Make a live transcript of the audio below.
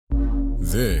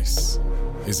This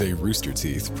is a Rooster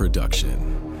Teeth production.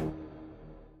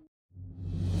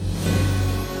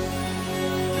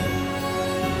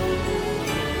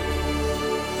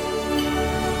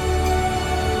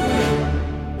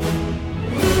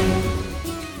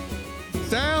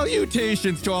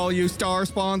 Salutations to all you star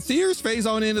spawn seers. Phase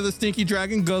on into the Stinky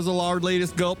Dragon, guzzle our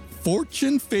latest gulp.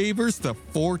 Fortune favors the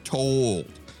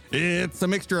foretold. It's a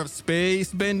mixture of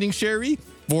space-bending sherry,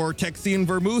 Vortexian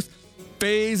vermouth,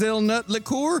 Phase-ale nut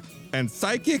liqueur, and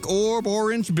psychic orb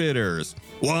orange bitters.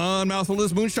 One mouthful of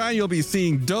this moonshine, you'll be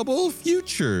seeing double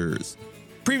futures.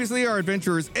 Previously, our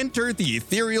adventurers entered the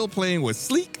ethereal plane with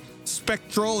Sleek,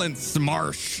 Spectral, and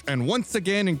Smarsh, and once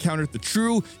again encountered the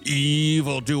true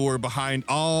evildoer behind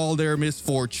all their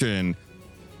misfortune,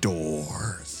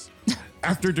 Doors.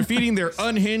 After defeating their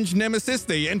unhinged nemesis,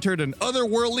 they entered an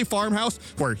otherworldly farmhouse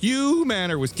where Hugh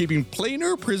Manor was keeping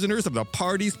plainer prisoners of the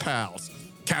party's pals,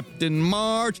 Captain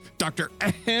Marge, Dr.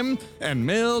 Ahem, and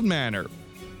Mild Manor.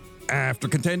 After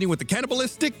contending with the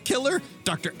cannibalistic killer,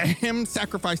 Dr. Ahem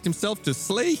sacrificed himself to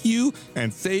slay Hugh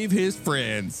and save his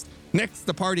friends. Next,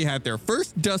 the party had their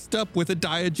first dust-up with a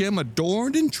diadem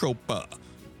adorned in Tropa.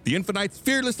 The Infinites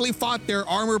fearlessly fought their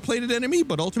armor-plated enemy,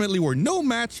 but ultimately were no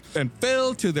match and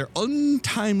fell to their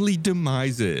untimely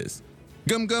demises.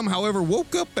 Gum Gum, however,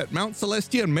 woke up at Mount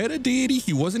Celestia and met a deity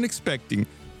he wasn't expecting,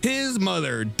 his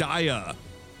mother, Dia.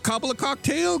 Cobble a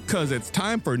cocktail, cause it's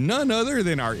time for none other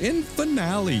than our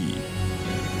Infinale.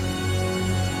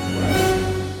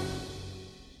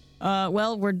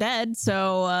 Well, we're dead,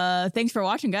 so thanks for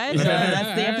watching, guys.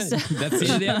 That's the episode. That's the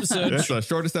end of the episode. That's the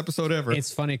shortest episode ever.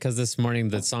 It's funny because this morning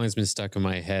the song has been stuck in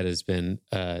my head has been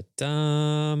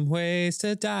Dumb Ways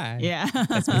to Die. Yeah.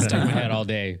 That's been stuck in my head all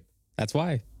day. That's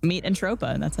why. Meat and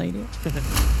Tropa, and that's how you do it.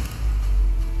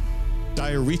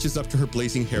 Dia reaches up to her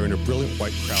blazing hair and a brilliant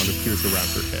white crown appears around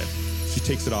her head. She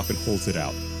takes it off and holds it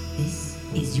out. This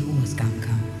is yours, Gum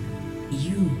Gum.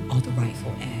 You are the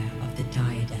rightful heir of the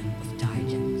diadem of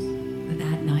diadems.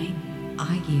 That night,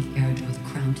 I gave Gerador the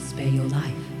crown to spare your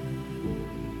life.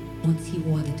 Once he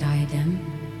wore the diadem,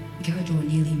 Gerador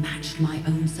nearly matched my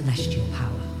own celestial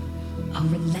power. A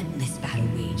relentless battle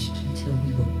waged until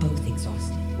we were both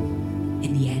exhausted.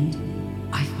 In the end,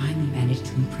 I finally managed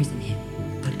to imprison him,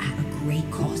 but at a great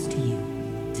cost to you,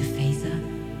 to Phaser,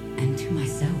 and to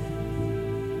myself.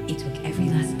 It took every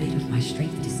last bit of my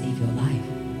strength to save your life,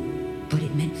 but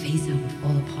it meant Phaser would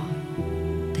fall apart.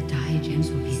 The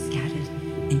diadems would be scattered,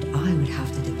 and I would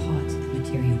have to depart to the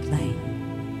material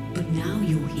plane. But now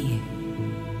you're here,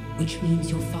 which means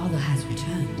your father has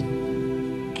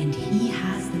returned, and he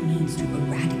has the means to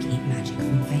eradicate magic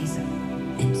from Phaser.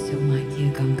 And so, my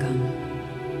dear Gum Gum,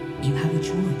 you have a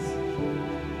choice.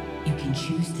 You can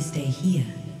choose to stay here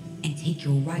and take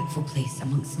your rightful place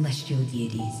amongst celestial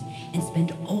deities and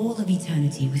spend all of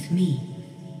eternity with me,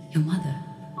 your mother.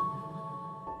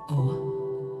 Or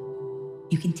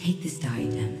you can take this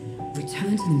diadem,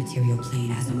 return to the material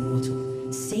plane as a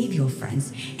mortal, save your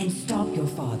friends, and stop your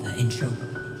father in trouble.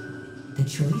 The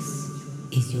choice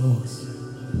is yours.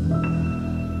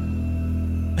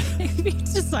 He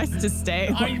decides to stay.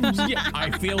 I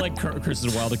feel like Chris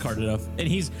is wild card enough, and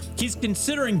he's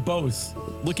considering both.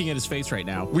 Looking at his face right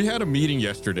now. We had a meeting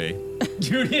yesterday.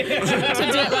 to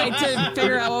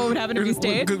figure out what would happen if he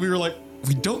stayed. Because we were like,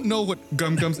 we don't know what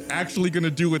Gum Gum's actually going to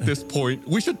do at this point.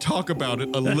 We should talk about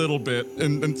it a little bit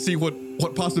and see what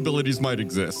possibilities might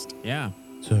exist. Yeah.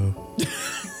 So,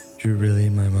 you're really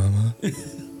my mama?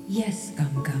 Yes,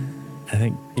 Gum Gum. I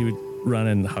think he would run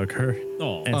and hug her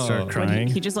and start crying.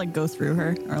 He just like go through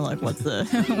her, or like what's the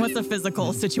what's the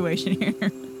physical situation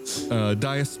here?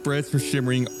 Dia spreads her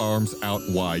shimmering arms out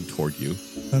wide toward you.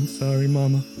 I'm sorry,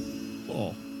 mama.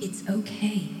 Oh. It's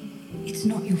okay. It's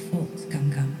not your fault,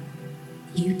 Gum Gum.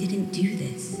 You didn't do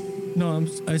this. No,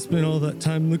 I spent all that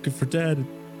time looking for Dad.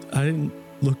 I didn't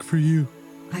look for you.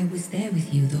 I was there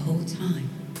with you the whole time.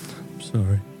 I'm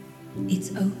sorry.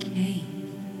 It's okay.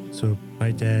 So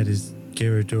my dad is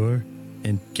Gerador,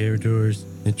 and Gerador's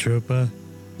Entropa?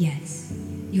 Yes,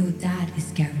 your dad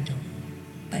is Gerador,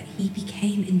 but he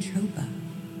became Entropa.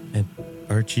 And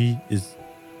Archie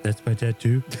that's my dad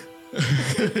too?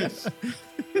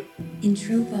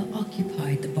 Entropa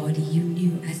occupied the body you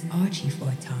knew as Archie for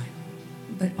a time,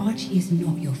 but Archie is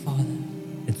not your father.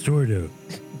 And Sordo.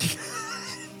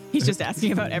 He's just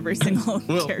asking about every single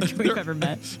character we've ever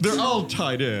met. They're all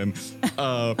tied in.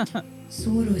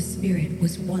 Sordo's spirit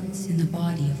was once in the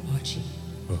body of Archie,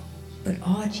 but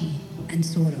Archie and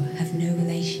Sordo have no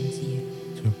relation to you.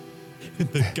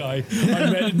 The guy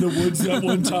I met in the woods that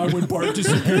one time when Bart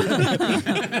disappeared.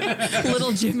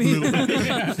 Little Jimmy.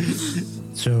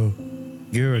 So,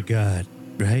 you're a god,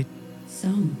 right?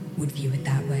 Some would view it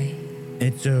that way.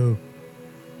 And so,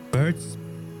 Bert's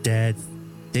dads,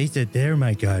 they said they're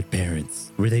my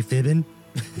godparents. Were they fibbing?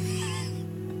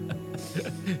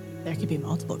 There could be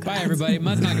multiple gods. Bye, everybody.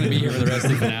 Mud's not going to be here for the rest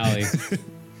of the finale.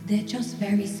 They're just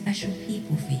very special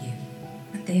people for you.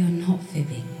 But they are not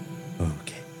fibbing.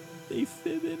 Okay. They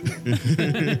fibbing.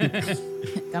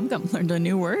 Gum Gum learned a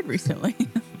new word recently.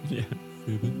 Yeah.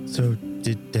 So,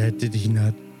 did he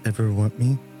not ever want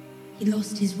me? He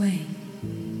lost his way.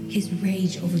 His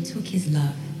rage overtook his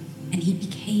love, and he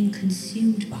became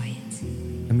consumed by it.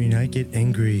 I mean, I get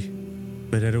angry,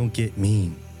 but I don't get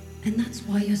mean. And that's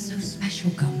why you're so special,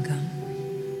 Gum Gum.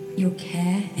 Your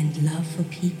care and love for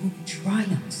people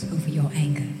triumphs over your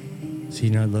anger. Does he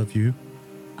not love you?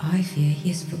 I fear he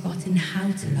has forgotten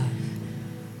how to love.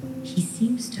 He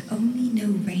seems to only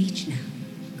know rage now.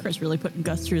 Chris really putting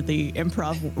Gus through the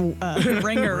improv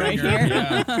ringer right here.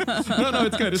 Yeah. No,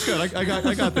 it's good. It's good. I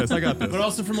got this. But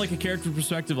also from like a character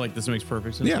perspective, like this makes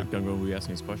perfect sense. Yeah. Like, I'm going to be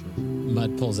asking these questions.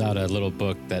 Mud pulls out a little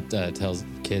book that tells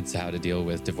kids how to deal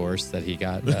with divorce that he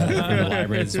got from the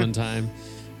library this one time.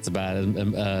 It's about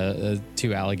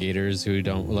two alligators who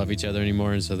don't love each other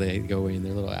anymore, and so they go away in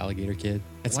their little alligator kid.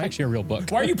 It's actually a real book.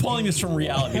 Why are you pulling this from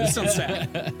reality? This sounds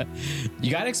sad.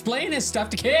 You got to explain this stuff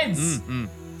to kids.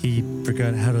 He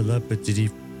forgot how to love, but did he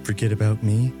forget about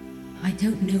me? I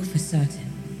don't know for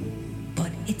certain, but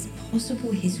it's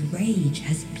possible his rage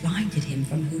has blinded him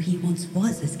from who he once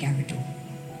was as Garador,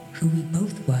 who we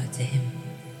both were to him.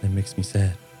 That makes me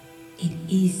sad. It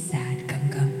is sad, Gum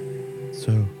Gum.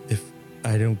 So, if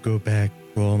I don't go back,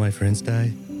 will all my friends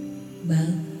die?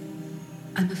 Well,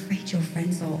 I'm afraid your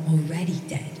friends are already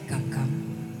dead, Gum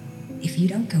Gum. If you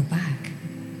don't go back,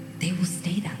 they will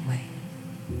stay that way.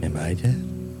 Am I dead?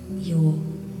 You're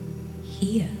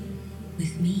here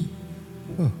with me.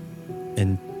 Oh.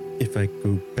 And if I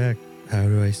go back, how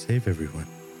do I save everyone?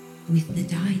 With the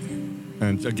diadem.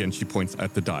 And again, she points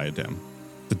at the diadem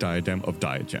of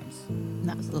diadems.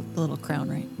 That was the little crown,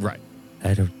 right? Right.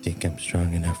 I don't think I'm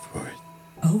strong enough for it.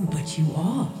 Oh, but you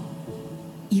are.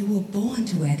 You were born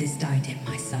to wear this diadem,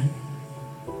 my son.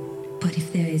 But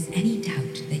if there is any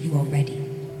doubt that you are ready,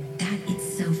 that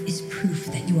itself is proof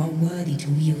that you are worthy to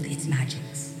wield its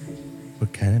magics.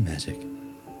 What kind of magic?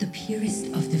 The purest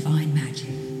of divine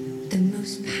magic. The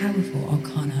most powerful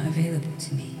arcana available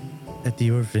to me. At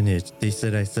the orphanage, they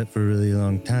said I slept for a really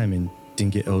long time and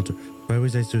didn't get older. Why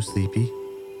was I so sleepy?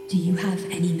 Do you have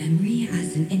any memory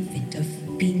as an infant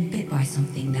of being bit by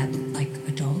something that looked like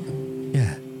a dog?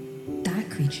 Yeah. That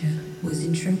creature was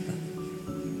Intropa.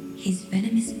 His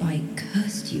venomous bite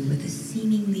cursed you with a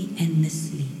seemingly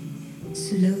endless sleep,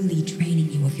 slowly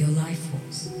draining you of your life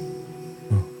force.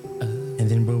 And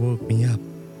then what woke me up?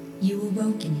 You were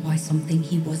woken by something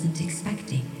he wasn't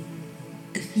expecting.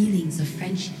 The feelings of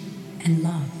friendship and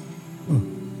love. Oh.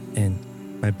 And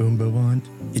my Boomba wand?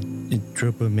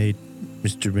 Tropa made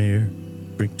Mr. Mayor,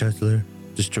 Brick Tussler,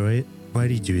 destroy it?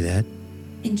 Why'd he do that?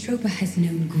 Intropa has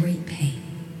known great pain.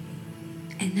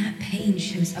 And that pain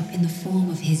shows up in the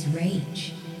form of his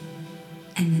rage.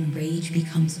 And when rage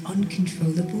becomes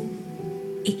uncontrollable,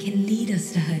 it can lead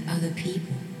us to hurt other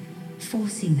people,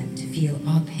 forcing them to feel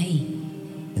our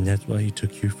pain. And that's why he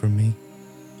took you from me?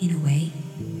 In a way,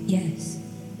 yes.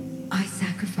 I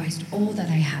sacrificed all that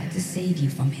I had to save you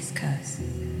from his curse.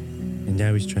 And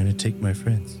now he's trying to take my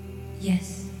friends.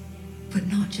 Yes, but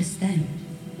not just them.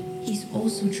 He's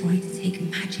also trying to take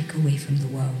magic away from the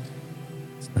world.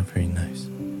 It's not very nice.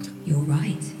 You're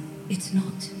right. It's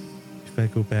not. If I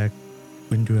go back,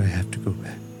 when do I have to go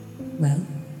back? Well,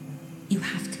 you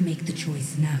have to make the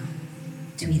choice now.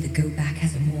 To either go back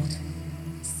as a mortal,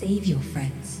 save your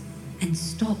friends, and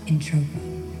stop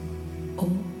Intropa.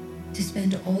 Or to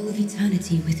spend all of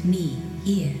eternity with me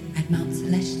here at Mount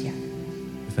Celestia.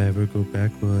 If I ever go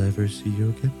back, will I ever see you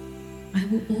again? I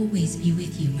will always be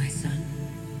with you, my son.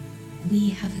 We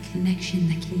have a connection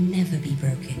that can never be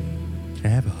broken. Can I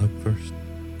have a hug first?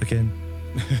 Again?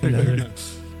 Another?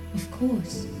 Of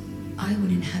course. I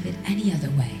wouldn't have it any other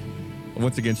way.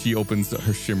 Once again, she opens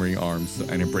her shimmering arms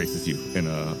and embraces you in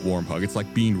a warm hug. It's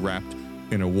like being wrapped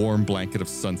in a warm blanket of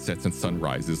sunsets and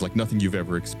sunrises, like nothing you've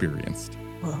ever experienced.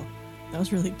 Whoa, that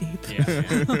was really deep. Yeah.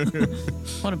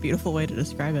 What a beautiful way to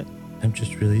describe it. I'm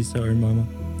just really sorry, Mama,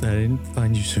 that I didn't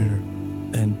find you sooner.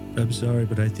 And I'm sorry,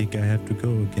 but I think I have to go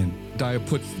again. Dia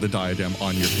puts the diadem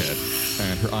on your head,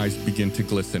 and her eyes begin to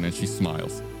glisten, and she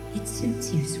smiles. It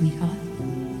suits you, sweetheart.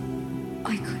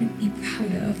 I couldn't be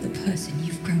prouder of the person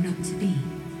you've grown up to be.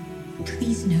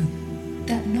 Please know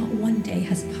that not one day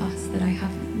has passed that I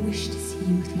haven't wished to see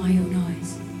you with my own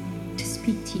eyes, to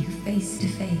speak to you face to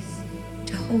face,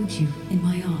 to hold you in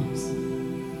my arms.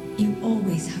 You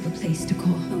always have a place to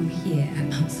call home here at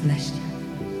Mount Celestia.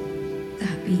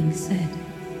 That being said,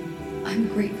 I'm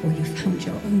grateful you found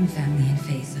your own family in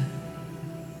Phaser.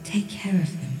 Take care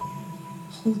of them.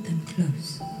 Hold them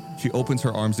close. She opens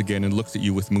her arms again and looks at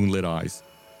you with moonlit eyes.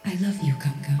 I love you,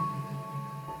 Gum Gum.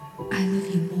 I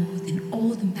love you more than all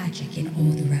the magic in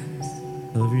all the realms.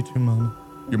 I love you too, Mama.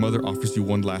 Your mother offers you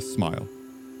one last smile.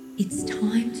 It's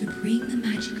time to bring the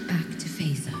magic back to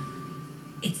Phaser.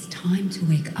 It's time to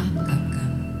wake up, Gum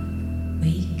Gum.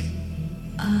 Wake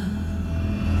up.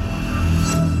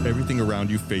 Everything around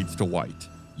you fades to white.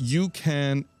 You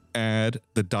can add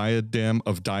the Diadem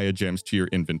of Diagems to your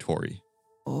inventory.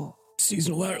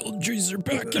 Seasonal allergies are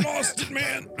back in Austin,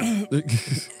 man. My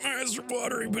eyes are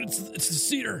watering, but it's the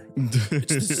cedar.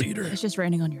 It's the cedar. It's just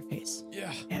raining on your face.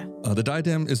 Yeah. The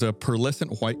diadem is a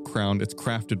pearlescent white crown. It's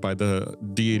crafted by the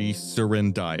deity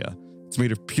Serendaya. It's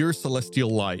made of pure celestial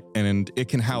light, and it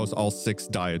can house all 6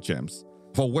 diagems.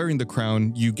 While wearing the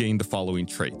crown, you gain the following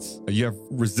traits. You have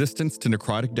resistance to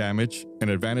necrotic damage, an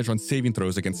advantage on saving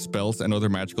throws against spells and other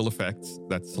magical effects.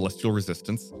 That's celestial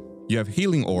resistance. You have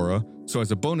healing aura, so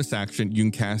as a bonus action, you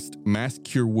can cast Mass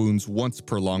Cure Wounds once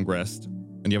per long rest.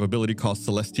 And you have an ability called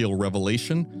Celestial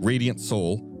Revelation, Radiant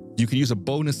Soul. You can use a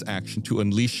bonus action to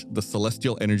unleash the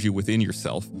celestial energy within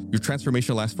yourself. Your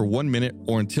transformation lasts for 1 minute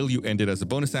or until you end it as a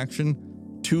bonus action.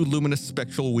 2 luminous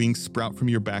spectral wings sprout from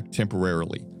your back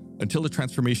temporarily. Until the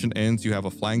transformation ends, you have a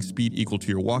flying speed equal to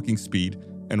your walking speed,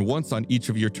 and once on each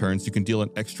of your turns, you can deal an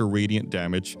extra radiant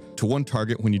damage to one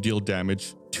target when you deal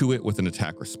damage to it with an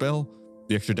attack or spell.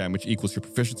 The extra damage equals your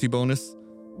proficiency bonus.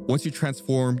 Once you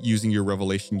transform using your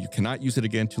revelation, you cannot use it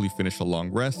again till you finish a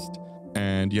long rest.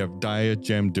 And you have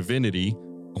Diagem Divinity.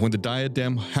 When the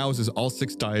diadem houses all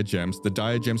 6 diagems, the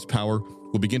diagem's power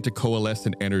will begin to coalesce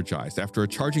and energize. After a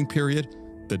charging period,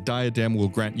 the diadem will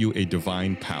grant you a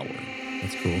divine power.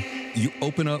 That's cool. You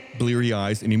open up bleary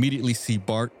eyes and immediately see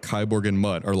Bart, Kyborg, and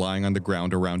Mud are lying on the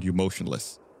ground around you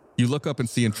motionless. You look up and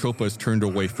see Entropa is turned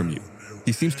away from you.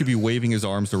 He seems to be waving his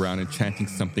arms around and chanting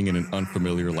something in an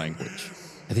unfamiliar language.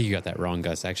 I think you got that wrong,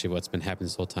 Gus. Actually, what's been happening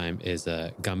this whole time is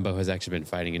Gumbo has actually been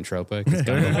fighting Entropa because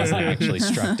Gumbo wasn't actually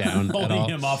struck down at all. Holding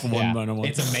him off one-on-one.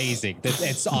 It's amazing.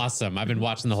 It's awesome. I've been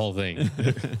watching the whole thing.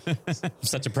 I'm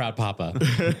such a proud papa.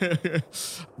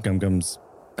 Gum Gum's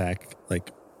back,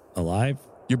 like, alive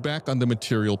You're back on the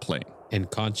material plane.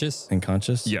 And conscious? and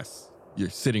conscious? Yes, you're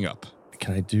sitting up.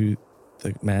 Can I do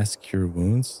the Mass Cure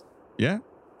Wounds? Yeah?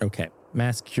 Okay.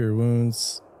 Mass Cure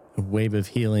Wounds. A wave of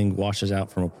healing washes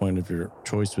out from a point of your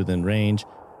choice within range.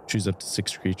 Choose up to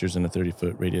 6 creatures in a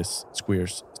 30-foot radius sphere.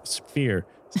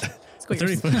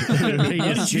 30-foot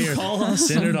radius sphere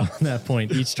centered on that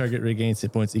point. Each target regains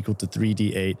hit points equal to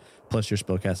 3d8 plus your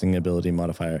spellcasting ability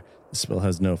modifier. The spell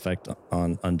has no effect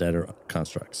on undead or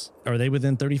constructs. Are they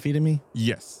within 30 feet of me?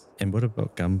 Yes. And what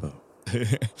about Gumbo?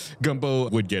 Gumbo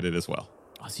would get it as well.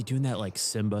 Oh, is he doing that like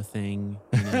Simba thing?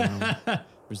 You know, where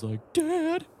he's like,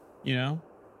 Dad. You know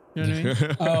what I mean?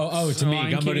 Oh, to me,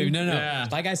 Lion Gumbo. King? No. Yeah.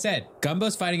 Like I said,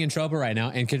 Gumbo's fighting Entropa right now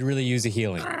and could really use a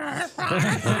healing. So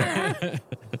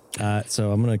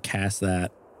I'm going to cast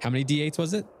that. How many D8s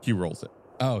was it? He rolls it.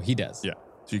 Oh, he does. Yeah.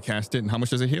 So you cast it, and how much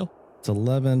does it heal? It's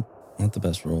 11. Not the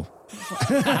best roll.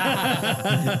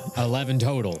 11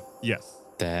 total. Yes.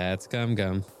 That's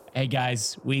Gum. Hey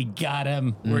guys, we got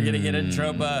him. We're gonna get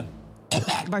Entropa.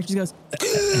 Bart just goes,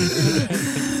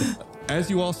 As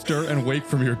you all stir and wake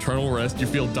from your eternal rest, you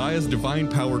feel Daya's divine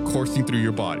power coursing through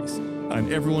your bodies,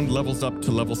 and everyone levels up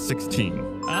to level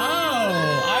 16. Oh,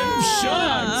 I'm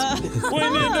shocked.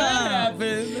 When did that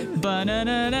happen?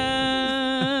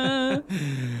 ba-na-na-na.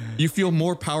 You feel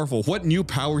more powerful. What new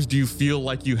powers do you feel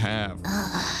like you have?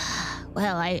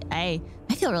 Well, I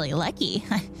feel really lucky.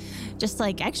 Just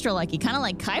like extra lucky, kind of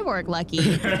like Kyborg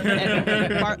lucky.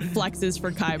 And Bart flexes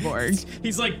for Kyborg.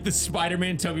 He's like the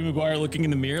Spider-Man Tobey Maguire looking in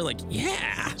the mirror like,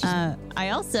 yeah. I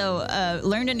also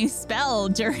learned a new spell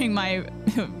during my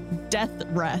death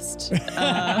rest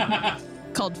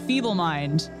called Feeble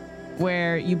Mind,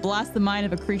 where you blast the mind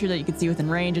of a creature that you can see within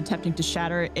range, attempting to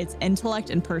shatter its intellect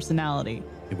and personality.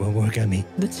 It won't work on me.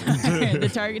 The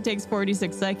target takes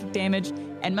 46 psychic damage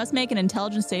and must make an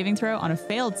intelligence saving throw. On a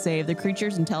failed save, the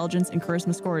creature's intelligence and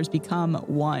charisma scores become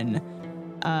 1.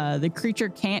 The creature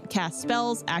can't cast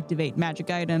spells, activate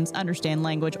magic items, understand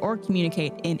language, or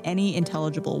communicate in any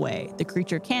intelligible way. The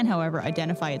creature can, however,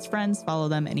 identify its friends, follow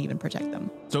them, and even protect them.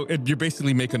 So you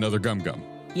basically make another Gum.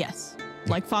 Yes.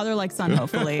 Like father, like son,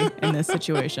 hopefully, in this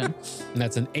situation. And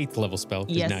that's an 8th level spell.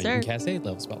 Yes, now sir. you can cast 8th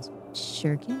level spells.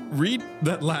 Sure can. Read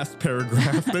that last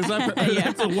paragraph.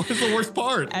 That's the worst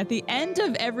part. At the end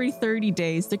of every 30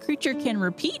 days, the creature can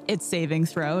repeat its saving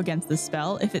throw against the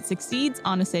spell. If it succeeds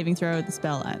on a saving throw, the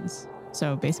spell ends.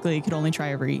 So basically, you could only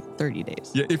try every 30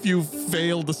 days. Yeah, if you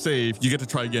fail to save, you get to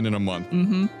try again in a month.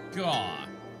 Mm-hmm. God,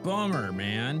 bummer,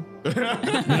 man.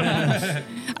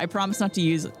 I promise not to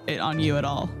use it on you at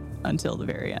all until the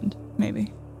very end,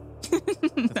 maybe.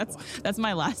 That's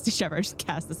my last dish ever. I just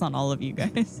cast this on all of you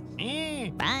guys.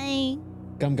 Bye.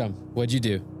 Gum, what'd you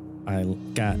do? I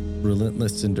got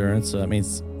relentless endurance, so that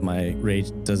means my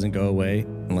rage doesn't go away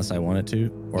unless I want it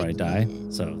to, or I die.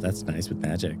 So that's nice with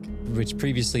magic. Which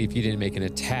previously, if you didn't make an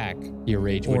attack, your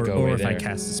rage would go away. Or if there. I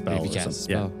cast a spell. If you cast a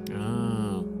spell. Yeah.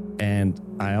 Oh. And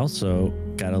I also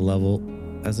got a level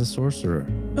as a sorcerer.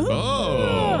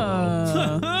 Oh.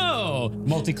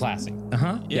 Multi-classing.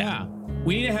 Uh-huh. Yeah.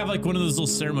 We need to have like one of those little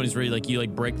ceremonies where you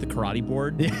break the karate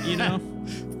board, you know?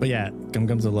 But yeah,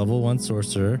 Gum's a level 1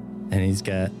 sorcerer, and he's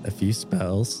got a few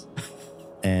spells,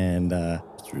 and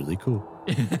it's really cool.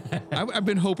 I've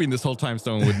been hoping this whole time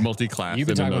someone would multi-class. You've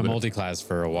been talking about multi-class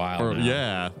for a while now.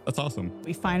 Yeah, that's awesome.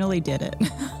 We finally did it.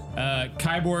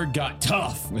 Kyborg got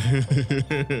tough.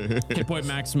 Hit point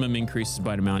maximum increases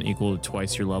by an amount equal to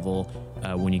twice your level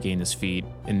when you gain this feat.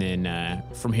 And then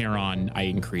from here on, I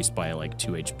increased by like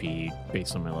 2 HP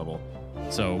based on my level.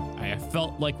 So I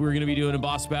felt like we were going to be doing a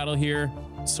boss battle here.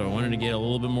 So I wanted to get a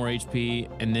little bit more HP.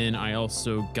 And then I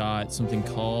also got something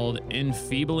called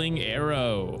Enfeebling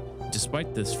Arrow.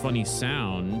 Despite this funny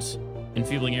sound,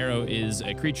 Enfeebling Arrow is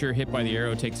a creature hit by the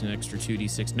arrow takes an extra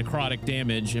 2d6 necrotic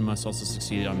damage and must also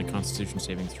succeed on a Constitution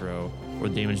saving throw, or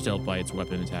the damage dealt by its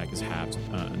weapon attack is halved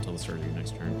until the start of your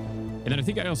next turn. And then I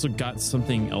think I also got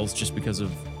something else just because of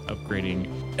upgrading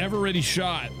Ever Ready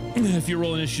Shot. If you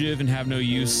roll initiative and have no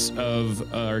use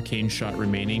of Arcane Shot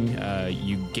remaining,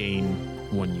 you gain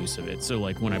 1 use of it. So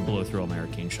like when I blow through all my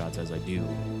Arcane Shots, as I do,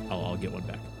 I'll get 1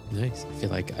 back. Nice. I feel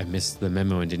like I missed the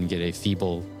memo and didn't get a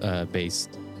feeble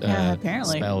based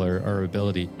apparently. spell or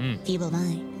ability. Feeble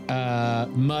mind.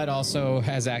 Mud also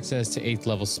has access to 8th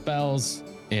level spells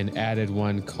and added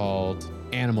one called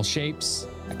Animal Shapes.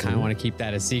 I kind of want to keep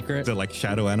that a secret. They're like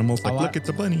shadow animals. Like, look, it's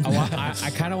a bunny.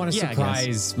 I kind of want to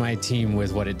surprise my team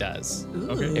with what it does.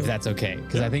 Okay. If that's okay.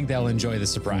 Because I think they'll enjoy the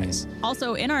surprise.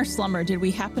 Also, in our slumber, did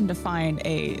we happen to find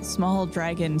a small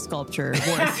dragon sculpture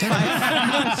worth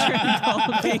 500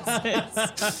 gold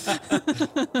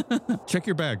pieces? Check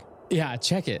your bag. Yeah,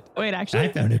 check it. Wait, actually?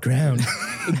 I found a crown.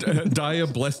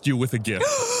 Daya blessed you with a gift.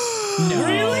 No.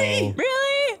 Really?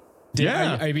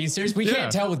 Yeah. Are you being serious? We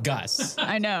can't tell with Gus.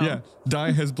 I know. Yeah,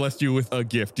 Daya has blessed you with a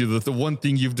gift. The one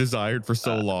thing you've desired for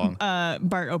so long.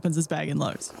 Bart opens his bag and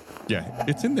looks. Yeah,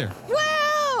 it's in there.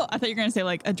 Wow! I thought you were going to say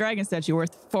like a dragon statue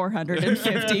worth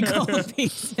 450 gold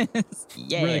pieces.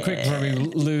 Yeah. Really quick before we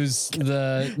lose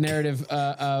the narrative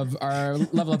of our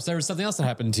level ups, there was something else that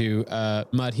happened to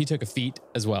Mud. He took a feat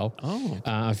as well.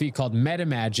 A feat called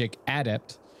Metamagic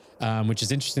Adept. Which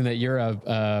is interesting that you're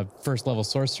a first level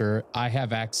sorcerer. I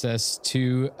have access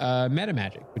to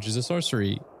Metamagic, which is a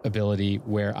sorcery ability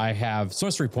where I have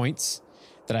sorcery points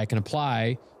that I can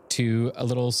apply to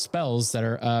little spells that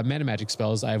are Metamagic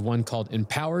spells. I have one called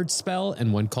Empowered Spell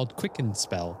and one called Quickened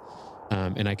Spell.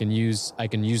 And I can use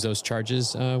those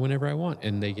charges whenever I want,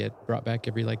 and they get brought back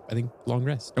every long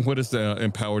rest. And what does the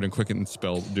empowered and quickened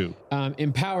spell do?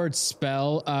 Empowered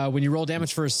spell. When you roll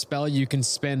damage for a spell, you can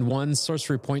spend 1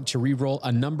 sorcery point to re-roll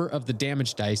a number of the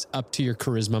damage dice up to your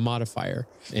charisma modifier,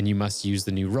 and you must use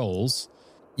the new rolls.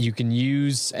 You can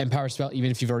use Empowered Spell even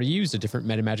if you've already used a different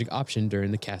metamagic option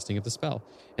during the casting of the spell.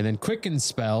 And then Quicken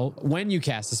Spell, when you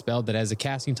cast a spell that has a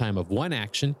casting time of 1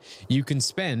 action, you can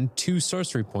spend 2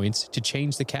 sorcery points to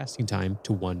change the casting time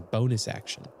to 1 bonus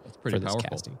action. That's pretty powerful.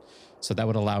 Casting. So that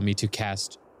would allow me to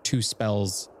cast 2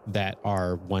 spells that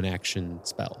are 1 action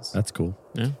spells. That's cool.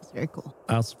 Yeah. That's very cool.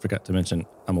 I also forgot to mention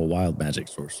I'm a wild magic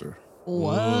sorcerer.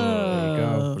 Whoa. There you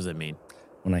go. What does that mean?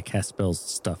 When I cast spells,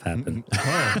 stuff happens.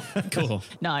 Cool.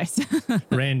 Nice.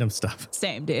 Random stuff.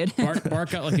 Same, dude.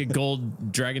 Bart got like a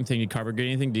gold dragon thing. Did Carver get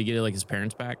anything? Did he get like his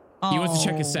parents back? He wants to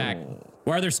check his sack.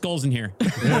 Why are there skulls in here?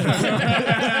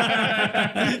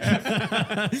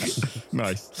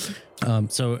 Nice.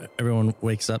 So everyone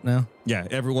wakes up now? Yeah,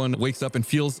 everyone wakes up and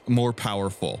feels more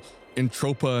powerful.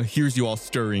 Entropa hears you all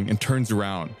stirring and turns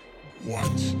around.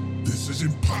 What? This is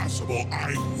impossible.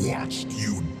 I watched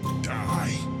you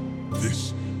die.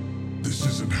 This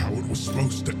isn't how it was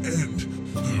supposed to end.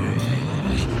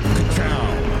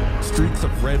 Ka-chow! Streaks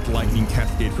of red lightning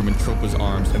cascade from Entropa's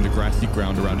arms, and the grassy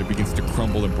ground around it begins to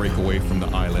crumble and break away from the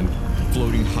island.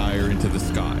 floating higher into the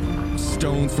sky.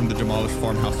 Stones from the demolished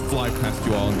farmhouse fly past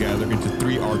you all and gather into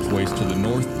 3 archways to the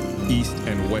north, east,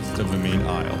 and west of the main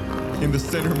aisle. In the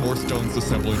center, more stones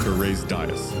assemble into a raised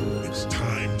dais. It's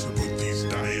time to put these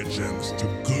diagems to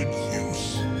good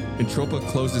use. Entropa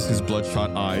closes his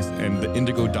bloodshot eyes, and the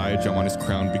indigo diadem on his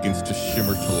crown begins to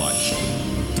shimmer to life.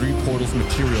 3 portals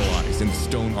materialize in the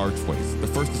stone archways. The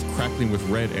first is crackling with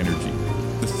red energy.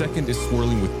 The second is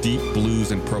swirling with deep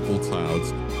blues and purple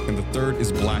clouds. And the third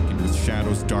is blackened with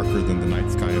shadows darker than the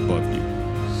night sky above you.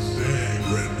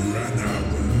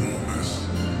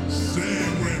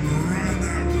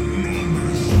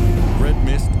 Red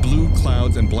mist, blue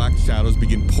clouds, and black shadows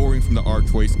begin pouring from the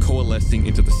archways, coalescing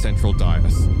into the central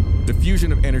dais. The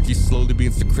fusion of energy slowly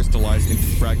begins to crystallize into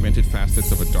fragmented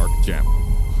facets of a dark gem.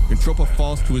 Entropa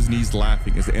falls to his knees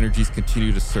laughing as the energies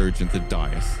continue to surge into the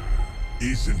dais.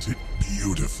 Isn't it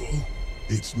beautiful?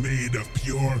 It's made of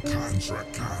pure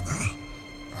Contracana.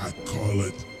 I call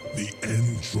it the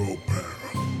Entro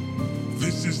Pearl.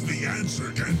 This is the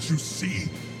answer, can't you see?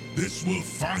 This will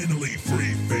finally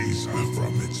free Phasa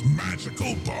from its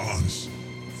magical bonds.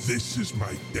 This is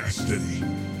my destiny.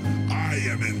 I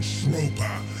am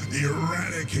Entropa,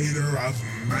 eradicator of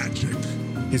magic.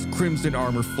 His crimson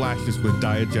armor flashes with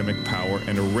diagemic power,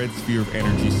 and a red sphere of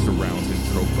energy surrounds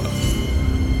Entropa.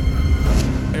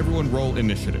 Everyone roll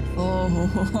initiative.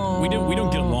 Oh. We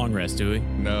don't get a long rest, do we?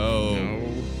 No. Oh,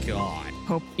 God.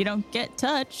 Hope you don't get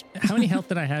touched. How many health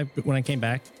did I have when I came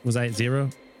back? Was I at 0?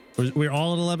 We're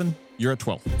all at 11? You're at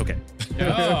 12. Okay.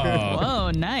 Oh.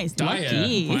 Whoa, nice.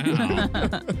 Lucky.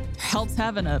 Wow. Helps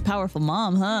having a powerful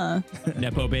mom, huh?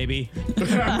 Nepo baby. Give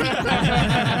him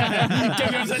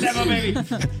some Nepo baby.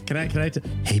 Can I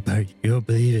hey, Bart, you won't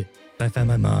believe it. I found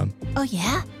my mom. Oh,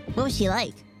 yeah? What was she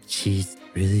like? She's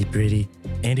really pretty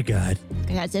and a god.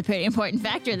 That's a pretty important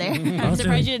factor there. I'm Also-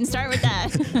 surprised you didn't start with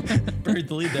that. Buried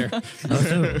the lead there.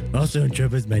 Also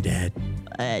Entropa's my dad.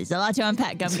 There's a lot to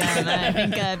unpack, Gum Gum. I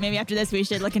think maybe after this we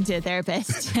should look into a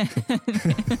therapist.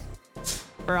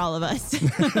 For all of us.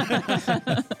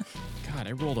 God,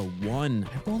 I rolled a 1.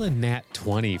 I rolled a nat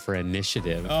 20 for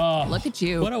initiative. Oh, Look at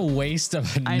you. What a waste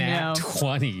of a I nat know.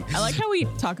 20. I like how we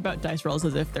talk about dice rolls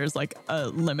as if there's like a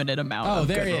limited amount Oh, of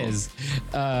there good it rolls. is.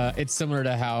 It's similar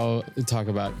to how we talk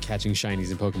about catching shinies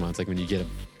in Pokemon. It's like when you get a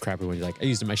crappy one, you're like, I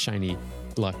used my shiny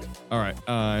luck. All right.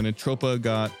 And Entropa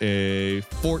got a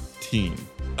 14.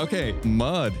 Okay,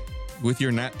 Mud, with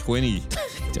your nat 20.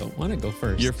 Don't want to go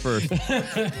first. You're first.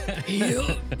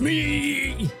 help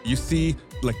me. You see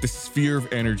like the sphere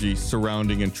of energy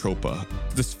surrounding Entropa.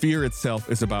 The sphere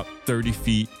itself is about 30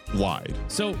 feet wide.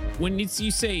 So when you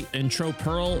say Entrope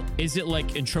Pearl, is it like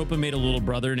Entropa made a little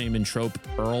brother named Entrope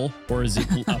Earl? Or is it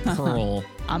a pearl?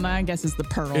 My guess is the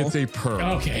pearl. It's a pearl.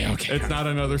 Okay. It's not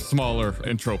another smaller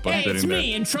Entropa Hey, sitting it's there.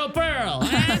 me, Entrope Earl.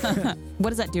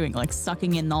 What is that doing? Like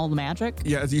sucking in all the magic?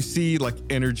 Yeah, as you see like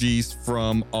energies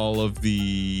from all of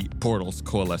the portals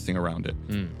coalescing around it.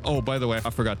 Oh, by the way, I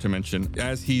forgot to mention,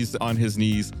 as he's on his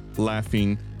knees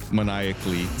laughing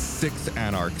maniacally, 6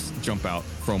 anarchs jump out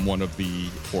from one of the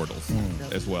portals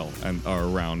as well and are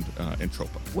around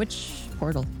Entropa. Which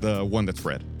portal? The one that's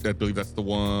red. I believe that's the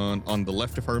one on the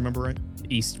left, if I remember right.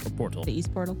 East portal. The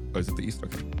east portal? Oh, is it the east?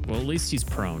 Okay. Well, at least he's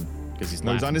prone because he's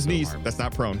No, he's on his laughing so knees. hard. That's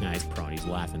not prone. Nah, he's prone. He's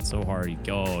laughing so hard.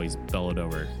 He's bellowed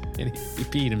over. And he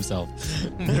peed himself.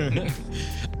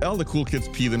 All the cool kids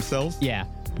pee themselves. Yeah.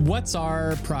 What's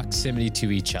our proximity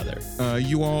to each other?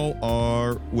 You all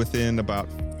are within about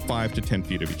 5 to 10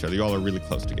 feet of each other. You all are really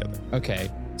close together. Okay.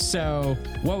 So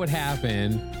what would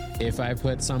happen if I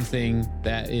put something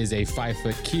that is a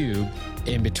 5-foot cube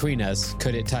in between us?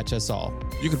 Could it touch us all?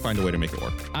 You can find a way to make it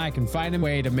work. I can find a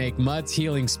way to make Mud's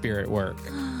healing spirit work.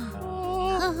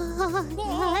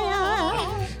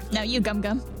 No, you Gum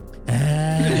Gum.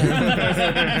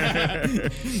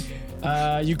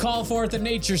 You call forth a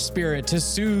nature spirit to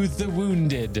soothe the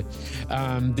wounded.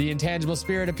 The intangible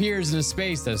spirit appears in a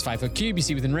space that is 5-foot cube. You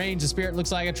see within range, the spirit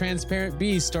looks like a transparent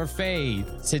beast or fey.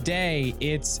 Today,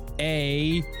 it's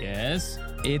a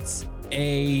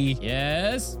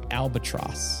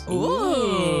albatross.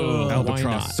 Ooh. Why Albatross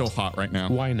not? is so hot right now.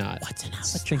 Why not? What's an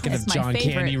albatross? Thinking of That's my John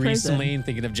favorite Candy prison. recently, and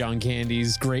thinking of John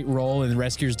Candy's great role in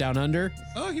Rescuers Down Under.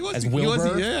 Oh, he was. As he was.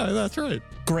 Wilbur? Yeah, that's right.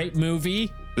 Great movie.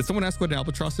 Did someone ask what an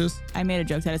albatross is? I made a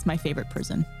joke that it's my favorite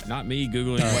prison. Not me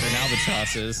Googling what an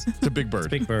albatross is. It's a big bird.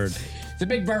 Big bird. It's a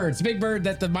big bird. It's a big bird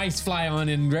that the mice fly on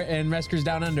in Rescuers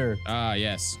Down Under. Ah,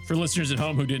 yes. For listeners at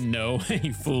home who didn't know,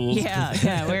 you fools.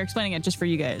 Yeah, we're explaining it just for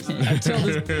you guys.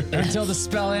 Until the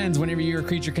spell ends, whenever your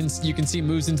creature you can see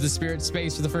moves into the spirit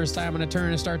space for the first time on a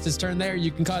turn and starts its turn there, you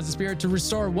can cause the spirit to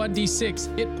restore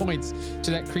 1d6 hit points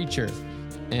to that creature.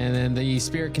 And then the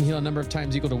spirit can heal a number of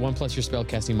times equal to 1 plus your spell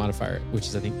casting modifier, which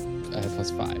is, I think,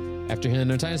 plus 5. After healing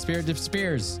no time, the spirit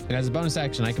disappears. And as a bonus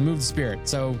action, I can move the spirit.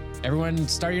 So everyone,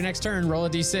 start your next turn, roll a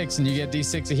d6, and you get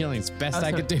d6 of healing. It's best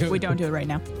I could do. We don't do it right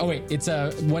now. Oh, wait. It's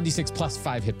a 1d6 plus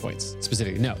 5 hit points,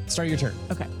 specifically. No, start your turn.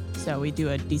 Okay. So we do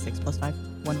a d6 plus 5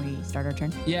 when we start our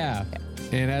turn? Yeah.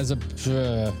 Okay. And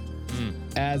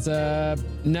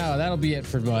no, that'll be it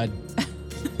for Mud.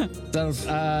 That'll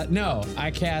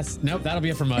be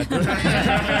it for Mud.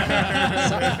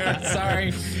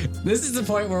 Sorry. This is the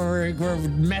point where we're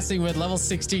messing with level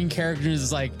 16 characters.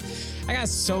 It's like, I got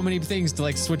so many things to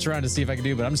like switch around to see if I can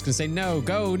do, but I'm just gonna say no,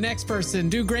 go next person,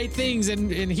 do great things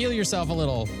and heal yourself a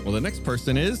little. Well, the next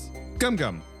person is Gum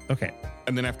Gum. Okay.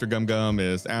 And then after Gum Gum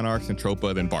is Anarchs and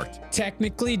Tropa, then Bart.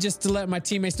 Technically, just to let my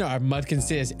teammates know, our Mud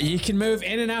consists. You can move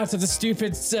in and out of the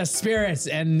stupid spirits,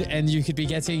 and you could be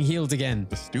getting healed again.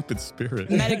 The stupid spirit.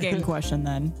 Metagame question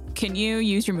then. Can you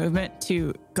use your movement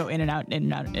to go in and out, in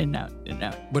and out, in and out, in and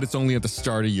out? But it's only at the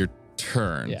start of your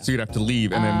turn. Yeah. So you'd have to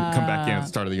leave and then come back in at the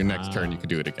start of your next turn. You could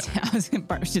do it again. I was going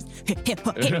to just hip,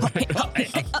 I'm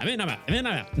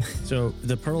in. So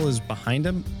the pearl is behind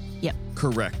him. Yep.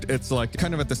 Correct. It's like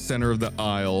kind of at the center of the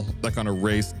aisle, like on a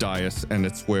raised dais, and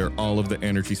it's where all of the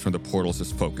energies from the portals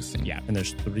is focusing. Yeah. And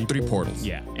there's three portals.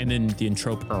 Yeah. And then the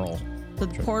Entrope Earl. So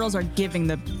the portals are giving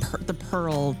the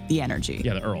pearl the energy.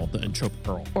 Yeah, the Earl, the Entrope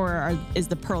Earl. Or is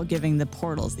the pearl giving the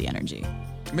portals the energy?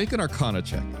 Make an Arcana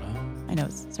check. I know.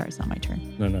 Sorry, it's not my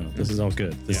turn. No, this is all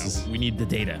good. This is We need the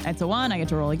data. That's a 1. I get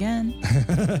to roll again.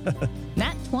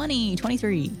 Nat 20,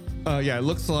 23. Yeah, it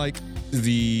looks like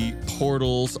the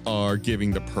portals are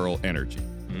giving the pearl energy.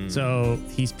 So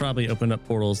he's probably opened up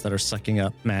portals that are sucking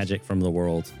up magic from the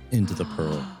world into the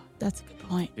pearl. That's a good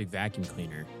point. Big vacuum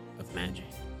cleaner of magic.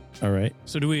 All right.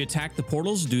 So do we attack the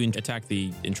portals? Do we attack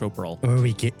the Entrope Earl? Or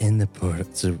we get in the portal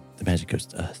so the magic goes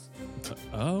to us.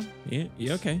 Oh, yeah,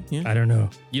 okay, yeah. I don't know.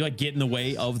 You like get in the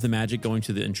way of the magic going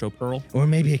to the Entrope Earl? Or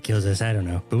maybe it kills us. I don't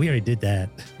know. But we already did that.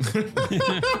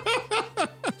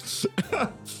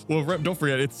 Well, don't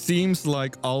forget, it seems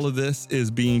like all of this is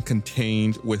being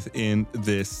contained within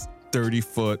this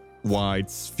 30-foot wide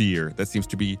sphere that seems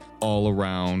to be all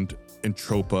around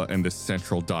Entropa and the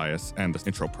central dais and the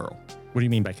Entrope Pearl. What do you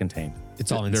mean by contained?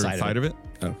 It's all They're inside of it?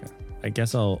 Okay. I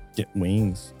guess I'll get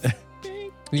wings.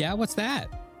 Yeah, what's that?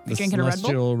 The drinking a Red Bull?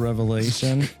 Celestial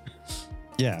Revelation.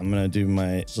 Yeah, I'm going to do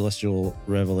my Celestial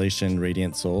Revelation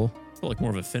Radiant Soul. Feel like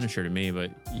more of a finisher to me, but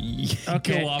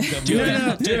Okay. go off. Do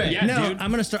it. Yeah, no, dude.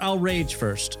 I'm going to start. I'll rage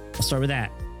first. I'll start with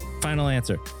that. Final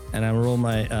answer. And I'm going to roll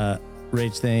my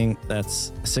rage thing.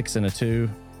 That's 6 and a 2.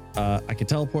 I can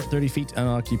teleport 30 feet to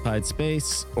unoccupied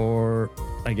space, or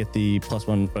I get the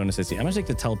 +1 bonus AC. I'm going to take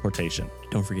the teleportation.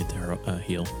 Don't forget to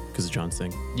heal because of John's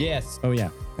thing. Yes. Oh, yeah.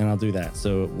 And I'll do that.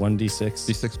 So 1d6.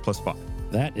 D6 plus 5.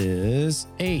 That is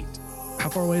 8. How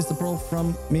far away is the pearl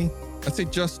from me? I'd say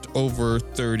just over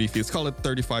 30 feet. Let's call it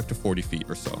 35 to 40 feet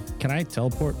or so. Can I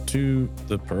teleport to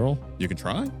the pearl? You can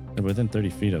try. Within 30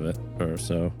 feet of it or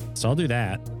so. So I'll do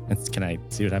that. And can I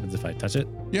see what happens if I touch it?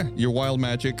 Yeah, your wild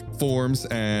magic forms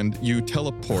and you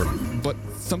teleport, but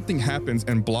something happens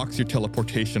and blocks your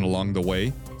teleportation along the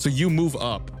way. So you move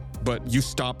up, but you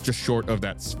stop just short of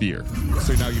that sphere.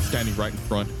 So now you're standing right in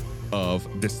front of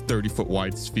this 30-foot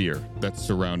wide sphere that's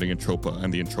surrounding Entropa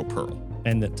and the Entrope Pearl.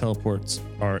 And that teleports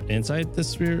are inside the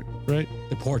sphere, right?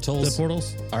 The portals The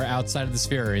portals? are outside of the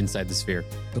sphere or inside the sphere.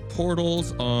 The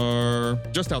portals are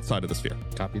just outside of the sphere.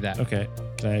 Copy that. Okay.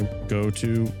 Can I go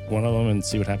to one of them and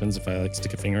see what happens if I like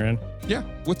stick a finger in? Yeah,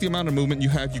 with the amount of movement you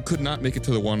have, you could not make it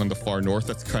to the one on the far north.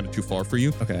 That's kind of too far for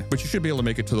you. Okay. But you should be able to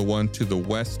make it to the one to the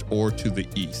west or to the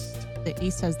east. The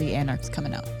east has the anarchs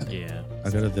coming out. Yeah.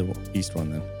 I'll go to the east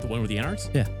one then. The one with the Anarchs?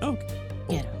 Yeah. Oh, okay.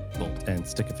 Yeah. Bold. And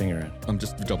stick a finger in. I'm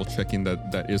just double checking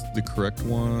that is the correct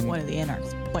one. One of the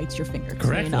anarchs bites your finger.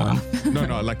 Correct clean one. off.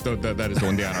 No, like that is the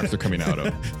one the anarchs are coming out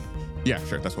of. Yeah,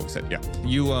 sure, that's what we said. Yeah,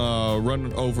 you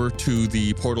run over to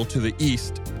the portal to the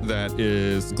east that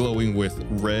is glowing with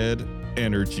red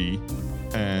energy,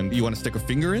 and you want to stick a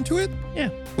finger into it? Yeah.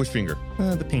 Which finger?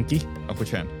 The pinky Of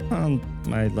which hand? on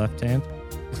my left hand.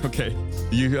 Okay,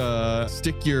 you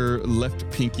stick your left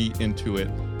pinky into it,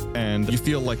 and you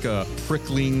feel like a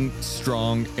prickling,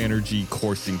 strong energy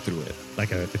coursing through it.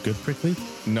 Like a good prickly?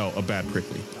 No, a bad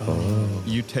prickly. Oh.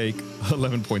 You take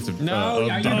 11 points of No,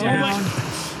 are you damage. down?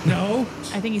 No.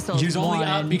 I think he still He's has only one.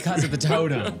 up because of the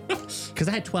totem. Because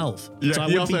I had 12. Yeah, so I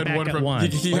he would also be had back one at from- 1. he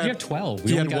Why'd you had- have 12?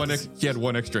 He had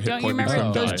one extra hit Don't you point. remember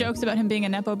because he those died. jokes about him being a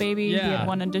Nepo baby? He had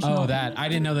one additional. Oh, that. I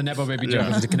didn't know the Nepo Baby joke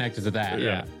was connected to that.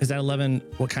 Yeah. Is that 11?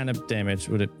 What kind of damage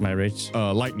would it, my rage?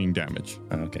 Lightning damage.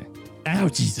 Oh, okay.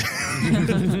 Ouchies.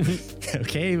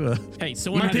 Okay. Well, Hey,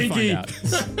 someone My had to pinky.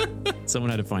 find out. Someone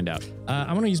had to find out. I'm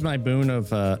going to use my boon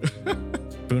of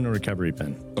recovery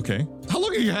pen. Okay. How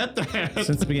long have you had that?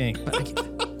 Since the beginning.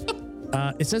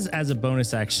 It says as a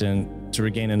bonus action to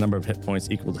regain a number of hit points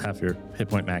equal to half your hit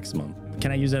point maximum.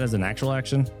 Can I use that as an actual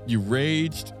action? You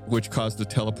raged, which caused the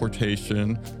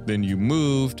teleportation. Then you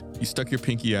moved. You stuck your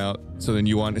pinky out. So then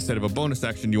you want, instead of a bonus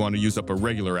action, you want to use up a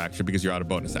regular action because you're out of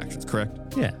bonus actions, correct?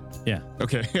 Yeah. Yeah.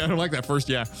 Okay. I don't like that first.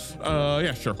 Yeah.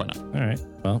 Yeah, sure. Why not? All right.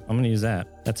 Well, I'm going to use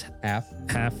that. That's Half.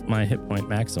 my hit point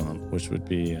maximum, which would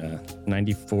be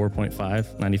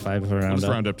 94.5, 95 around Let's up.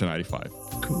 round up to 95.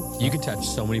 You can touch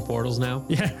so many portals now.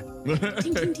 Yeah.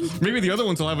 Maybe the other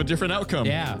ones will have a different outcome.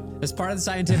 Yeah. That's part of the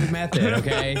scientific method,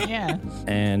 okay? Yeah.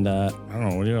 And I don't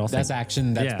know. What do you all think? That's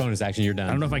action. That's Yeah. bonus action. You're done. I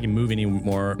don't know if I can move any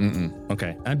more.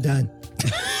 Okay. I'm done.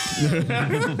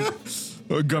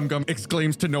 Gum Gum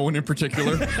exclaims to no one in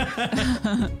particular.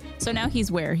 So now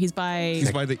he's where? He's by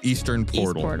He's by the eastern East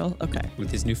portal. Portal. Okay. With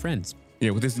his new friends.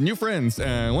 Yeah, with his new friends.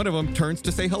 And one of them turns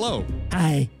to say hello.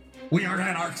 Hi. We are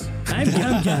anarchs. I'm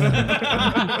Gum Gum.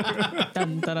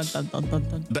 Dun, dun, dun, dun, dun, dun,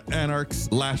 dun. The Anarchs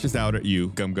lashes out at you,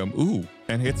 Gum Gum. Ooh,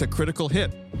 and hits a critical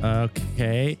hit.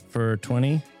 Okay. For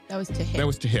 20. That was to hit. That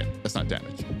was to hit. That's not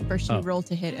damage. First you Oh. roll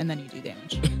to hit and then you do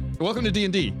damage. Welcome to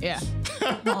D&D. Yeah.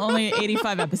 Well, only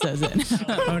 85 episodes in.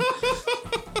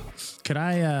 Could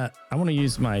I want to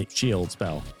use my shield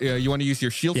spell. You want to use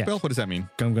your shield Yeah. spell? What does that mean?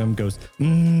 Gum Gum goes,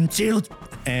 shield,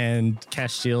 and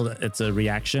cast shield. It's a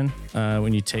reaction.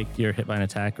 When you take your hit by an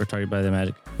attack or target by the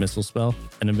magic missile spell,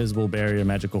 an invisible barrier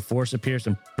magical force appears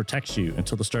and protects you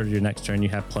until the start of your next turn. You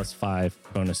have +5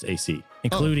 bonus AC,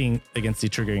 including against the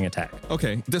triggering attack.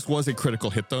 Okay, this was a critical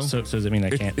hit though. So does it mean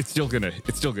I can't? It's still gonna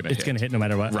It's hit. gonna hit no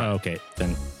matter what. Right. Oh, okay,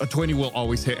 then. A 20 will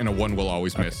always hit and a 1 will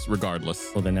always miss, regardless.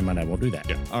 Well, then never mind. I won't do that.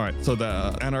 Yeah. All right. So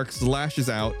the Anarch lashes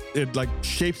out. It like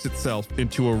shapes itself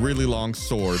into a really long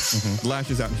sword,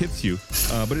 lashes out and hits you.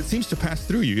 But it seems to pass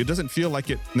through you. It doesn't feel like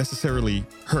it necessarily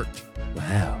hurt.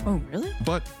 Wow. Oh, really?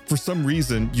 But for some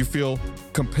reason, you feel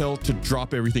compelled to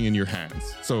drop everything in your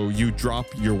hands. So you drop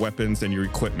your weapons and your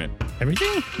equipment,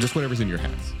 Everything. just whatever's in your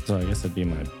hands, So I guess that'd be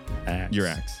my axe. your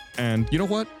axe. And you know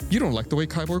what? You don't like the way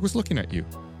Kyborg was looking at you.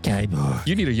 Kyborg.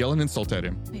 You need to yell an insult at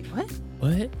him. Wait, what?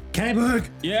 What? Kyborg.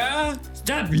 Yeah.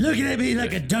 Stop looking at me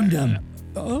like a dum dum.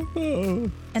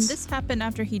 And this happened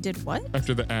after he did what?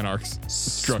 After the Anarchs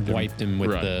struck him. Wiped him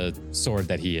with Right. the sword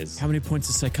that he is. How many points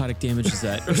of psychotic damage is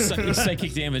that? Or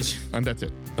psychic damage? And that's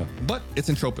it. But it's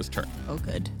Entropa's turn. Oh,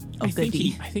 good. Oh, I think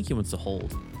goody. he wants to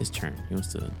hold his turn. He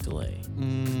wants to delay.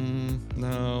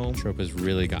 No. Tropa's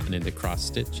really gotten into cross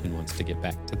stitch and wants to get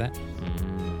back to that.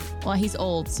 Well, he's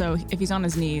old, so if he's on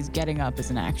his knees, getting up is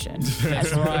an action.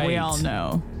 That's As right. we all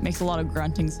know. Makes a lot of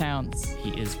grunting sounds. He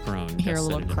is prone. Hear a Gus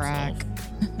said little it crack. himself.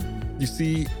 You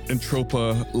see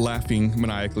Entropa laughing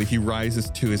maniacally. He rises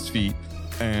to his feet,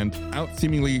 and out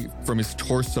seemingly from his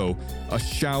torso, a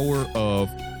shower of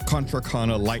Contra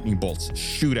Kana lightning bolts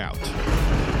shoot out,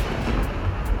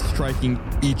 striking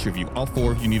each of you. All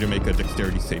 4 of you need to make a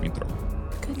dexterity saving throw.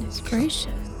 Goodness gracious.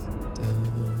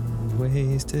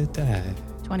 Ways to die.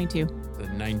 22. The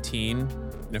 19.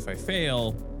 And if I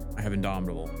fail, I have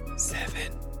Indomitable.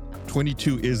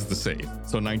 22 is the save,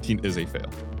 so 19 is a fail.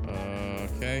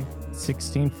 Okay.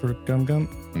 16 for Gum Gum.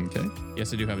 Okay.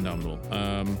 Yes, I do have Indomitable.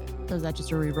 So is that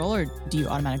just a reroll, or do you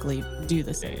automatically do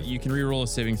the save? You can reroll a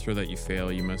saving throw that you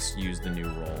fail. You must use the new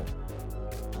roll.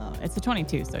 It's a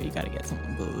 22, so you got to get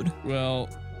something good. Well,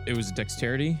 it was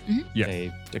dexterity. Yes.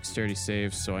 Save. Dexterity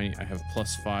save. So I have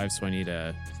 +5. So I need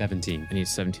a 17.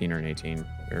 17 or an 18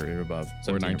 or above.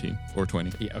 Or 17 19 or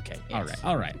 20, Yeah. Okay. Yes.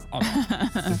 All right.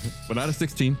 but not a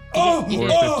 16 Oh, or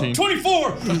a 15.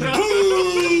 24.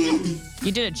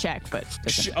 You did a check, but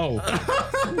It's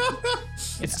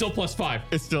still +5.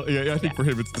 It's still, yeah, I think for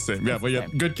him it's the same. Yeah, but yeah,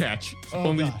 good catch.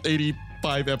 Only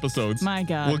 85 episodes. My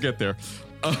God. We'll get there.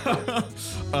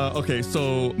 Okay,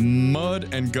 so Mud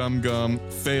and Gum Gum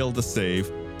failed the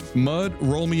save. Mud,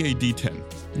 roll me a d10.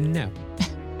 No.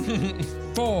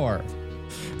 4.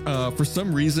 For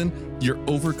some reason, you're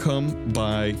overcome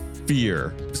by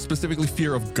fear, specifically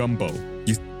fear of Gumbo.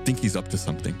 You Stinky's up to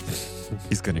something.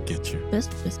 He's gonna get you. This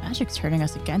magic's turning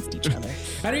us against each other.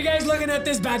 Are you guys looking at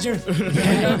this badger?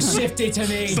 It looks shifty to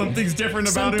me. Something's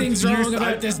different about him. Something's wrong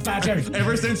about this badger.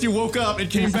 Ever since you woke up, it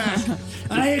came back.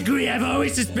 I agree. I've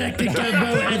always suspected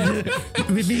Gumbo and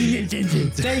revealing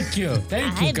intentions. Thank you.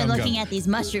 Thank you, I've been Gum looking at these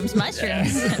mushrooms.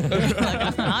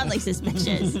 Look oddly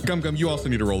suspicious. Gum, you also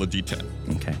need to roll a d10.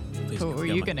 Okay. Who are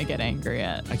you gonna get angry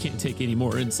at? I can't take any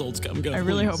more insults. Gum. I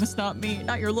really hope it's not me,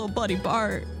 not your little buddy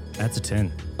Bart. That's a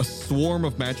 10. A swarm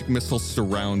of magic missiles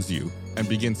surrounds you and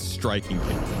begins striking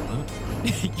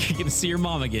you. You're gonna see your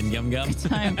mom again, Gum.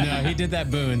 No, he did that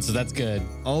boon, so that's good.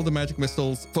 All the magic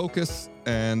missiles focus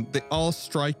and they all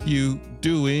strike you,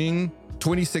 doing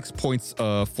 26 points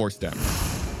of force damage.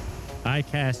 I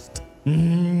cast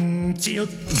Shield.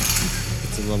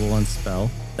 It's a level 1 spell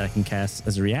that I can cast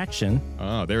as a reaction,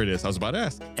 Oh, there it is. I was about to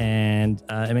ask. and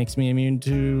it makes me immune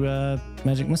to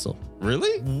magic missile.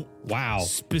 Really? Wow.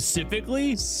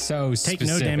 Specifically, So Take specific.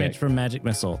 no damage from magic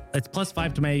missile. It's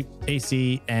 +5 to my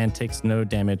AC and takes no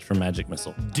damage from magic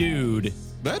missile. dude,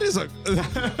 That is a...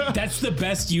 that's the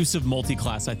best use of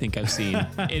multi-class I think I've seen.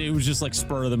 And it was just like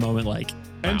spur of the moment, like.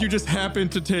 And you just happen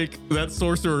to take that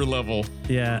sorcerer level.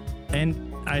 Yeah, and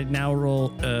I now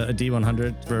roll a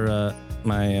D100 for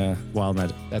my wild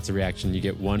magic. That's a reaction. You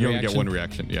get one You reaction. only get one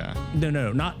reaction, yeah.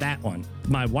 No, not that one.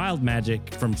 My wild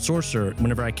magic from sorcerer,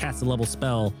 whenever I cast a level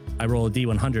spell, I roll a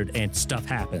D100 and stuff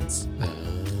happens.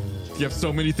 You have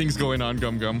so many things going on,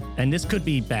 Gum. And this could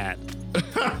be bad.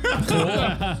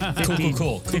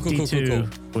 Cool. 52,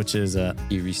 which is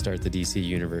You restart the DC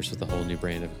universe with a whole new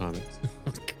brand of comics.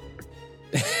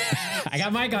 I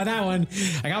got Micah on that one.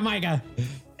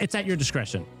 it's at your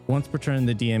discretion. Once per turn,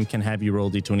 the DM can have you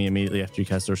roll D20 immediately after you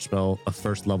cast their spell of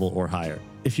first level or higher.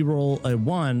 If you roll a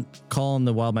 1, call on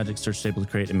the wild magic search table to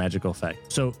create a magical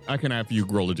effect. So, I can have you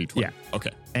roll a d20. Yeah.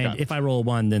 Okay. and if I roll a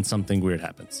 1, then something weird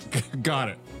happens. Got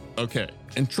it. Okay.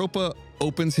 Entropa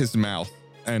opens his mouth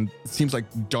and it seems like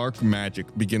dark magic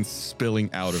begins spilling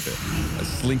out of it. It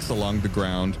slinks along the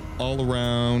ground all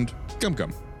around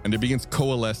Gum. And it begins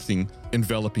coalescing,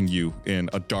 enveloping you in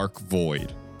a dark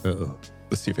void. Uh-oh.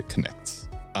 Let's see if it connects.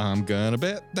 I'm gonna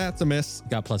bet that's a miss.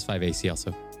 Got +5 AC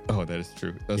also. Oh, that is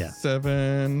true. That's Yeah.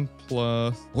 7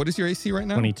 plus... What is your AC right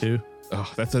now? 22.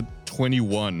 Oh, that's a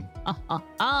 21.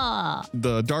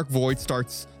 The dark void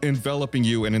starts enveloping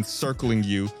you and encircling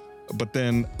you, but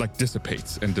then like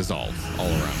dissipates and dissolves all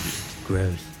around you.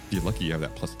 Gross. You're lucky you have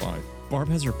that +5. Barb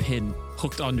has her pin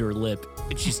hooked onto her lip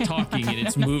and she's talking and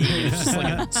it's moving. And it's just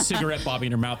like a cigarette bobbing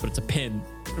in her mouth, but it's a pin.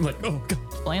 I'm like, oh God,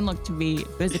 Blaine looked to be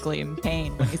physically in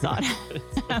pain when he saw it happen.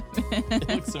 it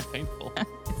looks so painful.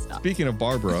 Speaking of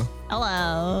Barbara,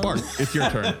 Hello. Bart, it's your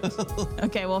turn.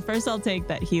 Okay, well, first I'll take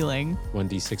that healing,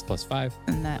 1d6 +5.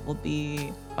 and that will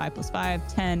be 5 +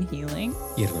 5, 10 healing.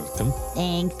 You're welcome.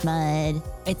 Thanks, Mud.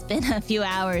 It's been a few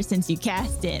hours since you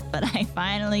cast it, but I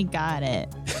finally got it.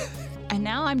 And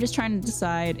now I'm just trying to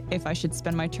decide if I should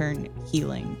spend my turn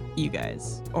healing you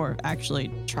guys or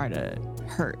actually try to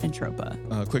hurt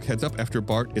Entropa. Quick heads up, after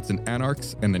Bart, it's an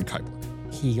Anarchs and then Kyber.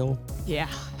 Heal. Yeah.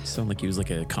 Sound like he was like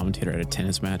a commentator at a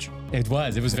tennis match. It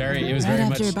was very Right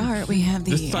much. after Bart, we have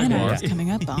This the time, Anarchs Bart.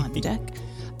 coming up on deck.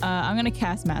 I'm going to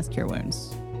cast Mass Cure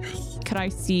Wounds. Could I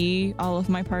see all of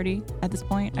my party at this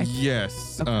point?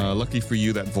 Yes. Okay. Lucky for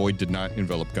you, that void did not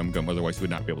envelop Gum, otherwise you would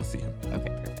not be able to see him. Okay,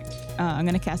 perfect. I'm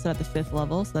going to cast it at the 5th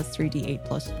level, so that's 3d8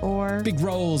 + 4. Big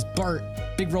rolls, Bart.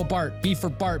 Big roll, Bart. B for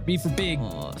Bart. B for big.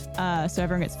 So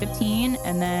everyone gets 15,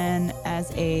 and then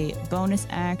as a bonus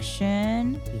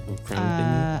action,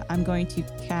 I'm going to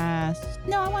cast.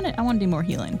 No, I want to do more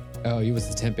healing. Oh, you was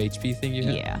the temp HP thing you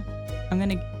had? Yeah, I'm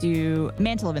gonna do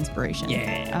Mantle of Inspiration.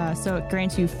 Yeah. So it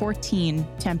grants you 14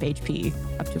 temp HP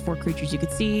up to 4 creatures you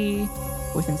could see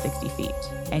within 60 feet,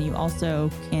 and you also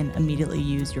can immediately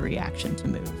use your reaction to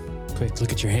move. Quick,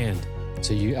 look at your hand.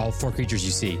 So you, all 4 creatures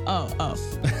you see. Oh.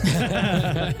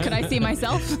 Could I see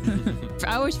myself?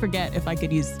 I always forget if I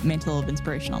could use Mantle of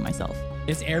Inspiration on myself.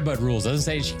 It's Airbud rules. Doesn't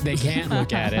say they can't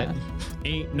look at it.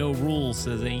 Ain't no rule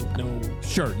says ain't no.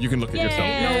 Sure, you can look at yourself.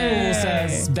 No rule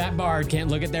says that bard can't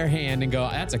look at their hand and go,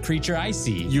 that's a creature I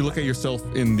see. You look at yourself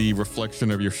in the reflection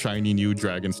of your shiny new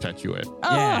dragon statuette.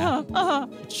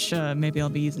 Which maybe I'll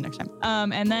be using next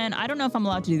time. And then I don't know if I'm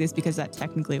allowed to do this because that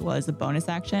technically was a bonus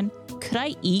action. Could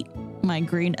I eat my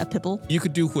green Apipple? You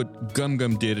could do what Gum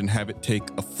did and have it take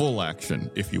a full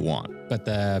action if you want. But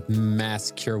the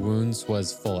mass cure wounds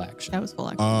was full action. That was full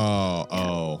action.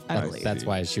 Oh. I believe. That's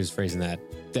why she was phrasing that.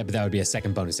 But that would be a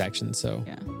second bonus action. So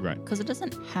Yeah. Right. Because it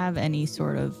doesn't have any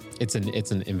sort of, it's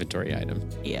an inventory item.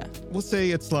 yeah. We'll say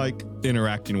it's like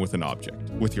interacting with an object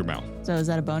with your mouth. So is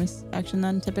that a bonus action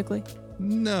then typically?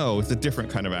 No, it's a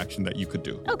different kind of action that you could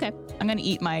do. Okay, I'm gonna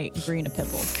eat my green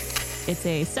pipple. It's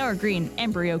a sour green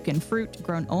embryocan fruit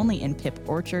grown only in Pip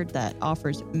Orchard that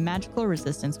offers magical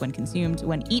resistance when consumed.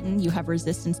 When eaten, you have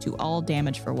resistance to all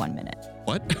damage for 1 minute.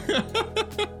 What?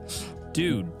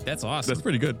 Dude, that's awesome. That's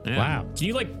pretty good. Yeah. Wow. Can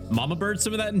you mama bird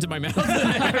some of that into my mouth?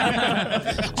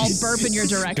 I'll burp in your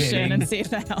direction spitting. and see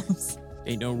if that helps.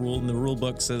 Ain't no rule in the rule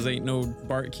book says ain't no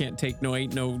Bart can't take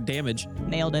ain't no damage.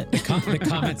 Nailed it. The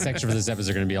comment section for this episode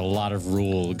are going to be a lot of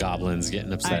rule goblins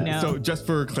getting upset. I know. So just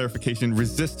for clarification,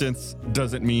 resistance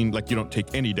doesn't mean like you don't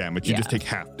take any damage. You Yeah. just take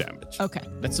half damage. Okay.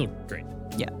 That's still great.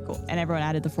 Yeah, cool. And everyone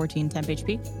added the 14 temp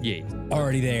HP? Yeah.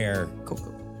 Already there. Cool,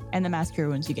 cool. And the mass cure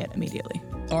wounds you get immediately.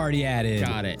 Already added.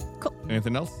 Got it. Cool.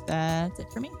 Anything else? That's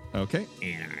it for me. Okay.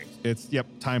 It's,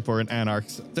 time for it's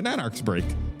an Anarchs break.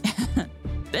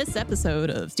 This episode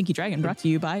of Stinky Dragon brought to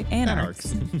you by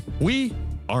Anarchs. We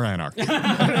are Anarchs.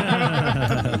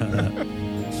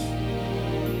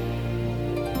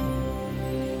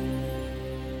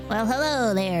 Well,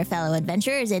 hello there, fellow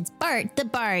adventurers. It's Bart the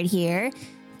Bard here.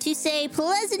 To say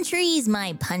pleasantries,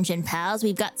 my pungent pals,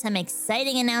 we've got some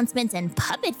exciting announcements and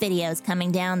puppet videos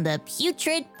coming down the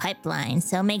putrid pipeline.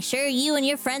 So make sure you and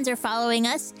your friends are following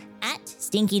us at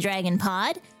Stinky Dragon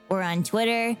Pod. We're on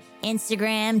Twitter,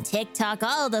 Instagram, TikTok,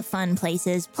 all the fun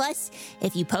places. Plus,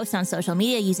 if you post on social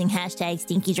media using hashtag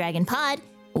Stinky Dragon Pod,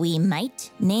 we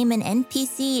might name an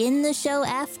NPC in the show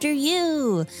after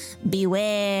you.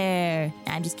 Beware.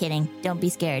 I'm just kidding. Don't be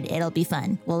scared. It'll be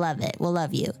fun. We'll love it. We'll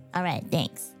love you. All right,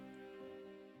 thanks.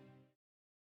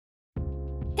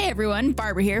 Hey everyone,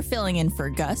 Barbara here filling in for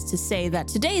Gus to say that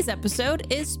today's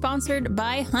episode is sponsored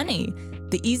by Honey,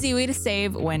 the easy way to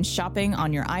save when shopping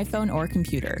on your iPhone or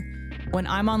computer. When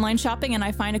I'm online shopping and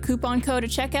I find a coupon code at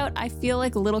checkout, I feel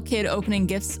like a little kid opening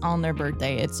gifts on their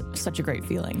birthday. It's such a great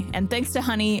feeling. And thanks to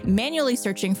Honey, manually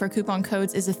searching for coupon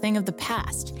codes is a thing of the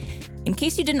past. In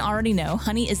case you didn't already know,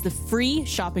 Honey is the free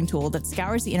shopping tool that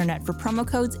scours the internet for promo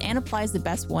codes and applies the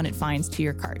best one it finds to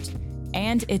your cart.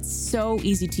 And it's so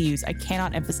easy to use. I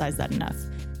cannot emphasize that enough.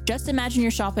 Just imagine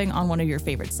you're shopping on one of your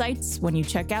favorite sites. When you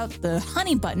check out, the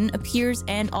Honey button appears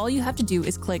and all you have to do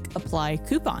is click Apply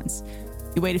Coupons.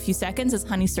 You wait a few seconds as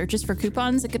Honey searches for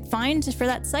coupons it could find for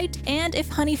that site, and if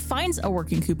Honey finds a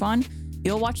working coupon,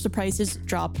 you'll watch the prices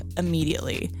drop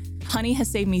immediately. Honey has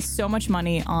saved me so much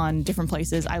money on different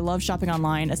places. I love shopping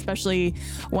online, especially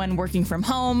when working from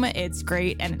home. It's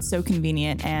great and it's so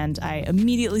convenient, and I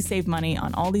immediately save money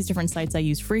on all these different sites I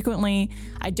use frequently.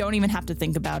 I don't even have to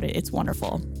think about it. It's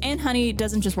wonderful. And Honey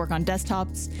doesn't just work on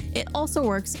desktops, it also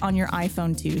works on your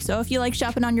iPhone too. So if you like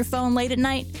shopping on your phone late at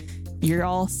night, you're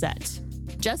all set.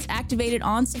 Just activate it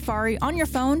on Safari on your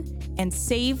phone and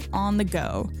save on the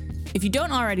go. If you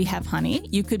don't already have Honey,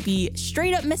 you could be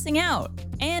straight up missing out.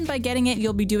 And by getting it,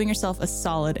 you'll be doing yourself a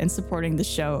solid and supporting the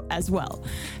show as well.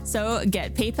 So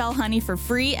get PayPal Honey for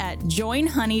free at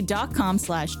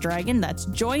joinhoney.com/dragon. That's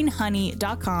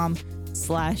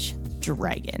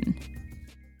joinhoney.com/dragon.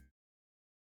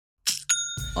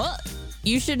 Well,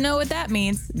 you should know what that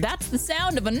means. That's the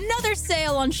sound of another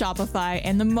sale on Shopify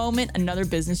and the moment another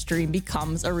business dream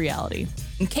becomes a reality.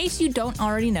 In case you don't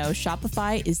already know,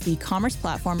 Shopify is the commerce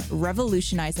platform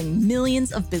revolutionizing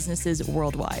millions of businesses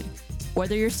worldwide.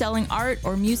 Whether you're selling art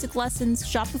or music lessons,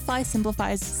 Shopify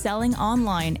simplifies selling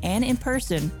online and in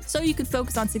person so you can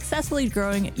focus on successfully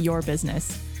growing your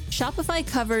business. Shopify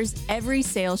covers every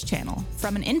sales channel,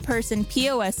 from an in-person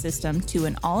POS system to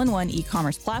an all-in-one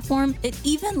e-commerce platform. It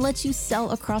even lets you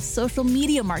sell across social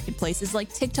media marketplaces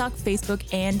like TikTok, Facebook,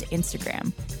 and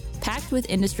Instagram. Packed with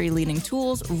industry-leading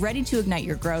tools ready to ignite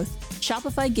your growth,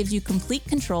 Shopify gives you complete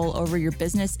control over your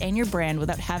business and your brand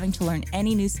without having to learn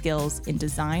any new skills in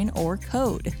design or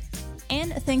code.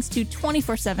 And thanks to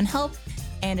 24/7 help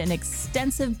and an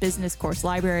extensive business course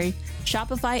library,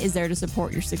 Shopify is there to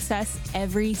support your success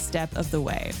every step of the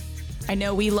way. I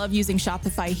know we love using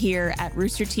Shopify here at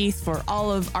Rooster Teeth for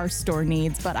all of our store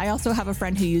needs, but I also have a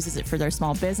friend who uses it for their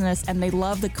small business, and they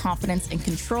love the confidence and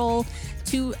control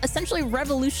to essentially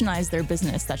revolutionize their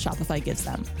business that Shopify gives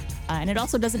them. And it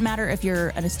also doesn't matter if you're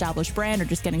an established brand or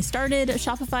just getting started,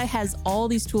 Shopify has all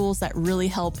these tools that really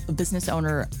help a business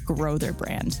owner grow their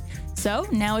brand. So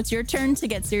now it's your turn to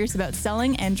get serious about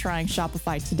selling and trying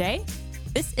Shopify today.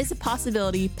 This is a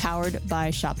possibility powered by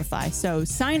Shopify. So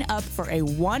sign up for a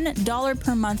 $1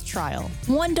 per month trial,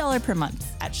 $1 per month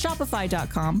at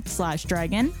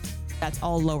shopify.com/dragon. That's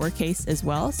all lowercase as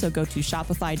well. So go to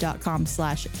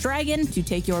shopify.com/dragon to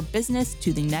take your business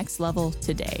to the next level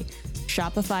today.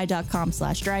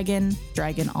 Shopify.com/dragon,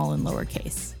 dragon all in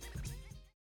lowercase.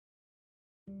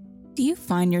 Do you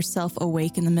find yourself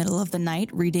awake in the middle of the night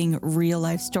reading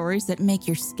real-life stories that make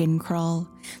your skin crawl?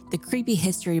 The creepy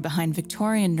history behind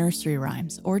Victorian nursery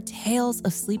rhymes or tales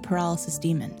of sleep paralysis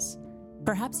demons?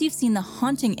 Perhaps you've seen the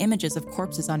haunting images of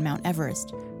corpses on Mount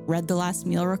Everest, read the last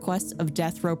meal requests of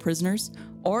death row prisoners,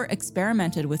 or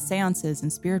experimented with seances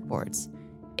and spirit boards.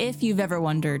 If you've ever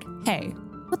wondered, hey,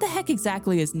 what the heck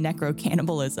exactly is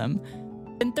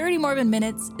necrocannibalism? Then 30 Morbid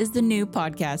Minutes is the new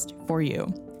podcast for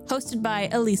you. Hosted by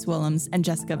Elise Willems and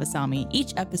Jessica Vasami,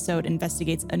 each episode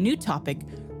investigates a new topic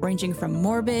ranging from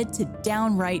morbid to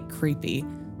downright creepy,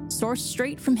 sourced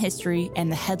straight from history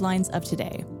and the headlines of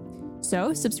today.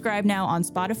 So subscribe now on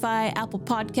Spotify, Apple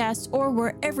Podcasts, or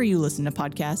wherever you listen to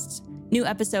podcasts. New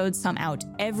episodes come out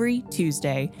every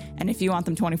Tuesday, and if you want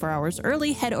them 24 hours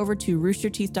early, head over to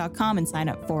roosterteeth.com and sign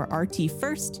up for RT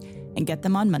First and get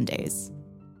them on Mondays.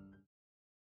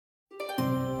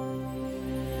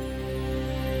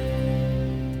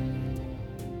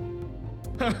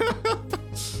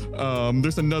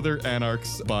 There's another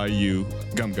Anarchs by you,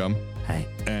 Gum Gum. Hi.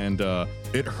 And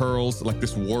it hurls like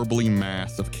this warbly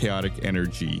mass of chaotic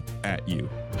energy at you.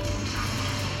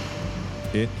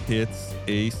 It hits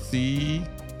AC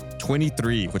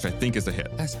 23, which I think is a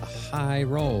hit. That's a high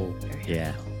roll.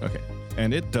 Yeah. Okay.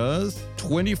 And it does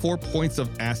 24 points of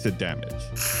acid damage.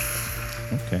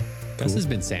 Okay. Gus has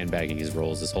been sandbagging his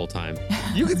rolls this whole time.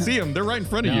 You can see them. They're right in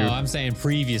front of you. No, I'm saying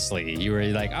previously. You were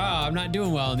like, oh, I'm not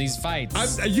doing well in these fights. I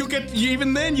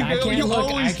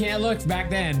can't look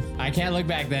back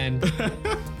then.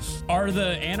 Are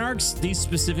the Anarchs, these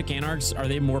specific Anarchs, are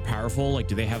they more powerful? Like,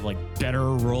 do they have like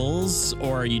better rolls,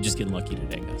 or are you just getting lucky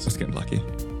today, guys? Just getting lucky.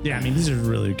 Yeah, I mean, these are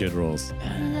really good rolls.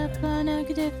 In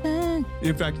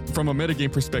fact, from a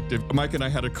metagame perspective, Mike and I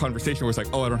had a conversation where it's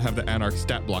like, oh, I don't have the Anarch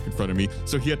stat block in front of me.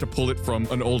 So he had to pull it from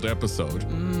an old episode.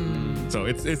 So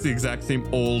it's the exact same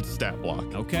old stat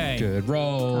block. Okay. Good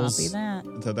rolls. Copy that.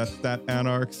 So that's that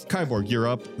Anarchs. Kyborg, you're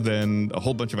up. Then a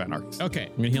whole bunch of Anarchs. Okay.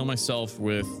 I'm going to heal myself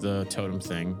with the totem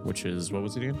thing, which is, what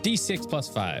was it again? D6 plus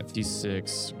 5.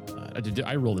 D6.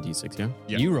 I rolled a D6, yeah?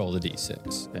 Yeah. You rolled a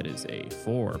D6. That is a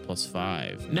 4 plus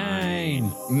 5.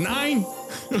 9. 9.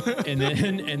 and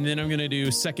then I'm gonna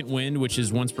do second wind, which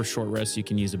is once per short rest, you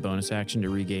can use a bonus action to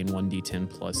regain 1d10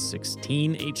 plus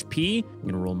 16 HP. I'm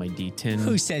gonna roll my d10.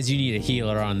 Who says you need a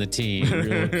healer on the team?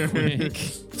 real quick?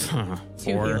 2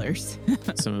 healers.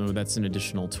 So that's an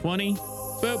additional 20.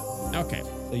 Boop. Okay.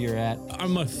 So you're at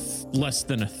I'm less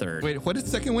than a third. Wait, what did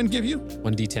second wind give you?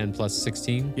 1d10 plus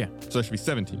 16? Yeah. So that should be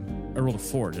 17. I rolled a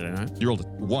 4, did I not? You rolled a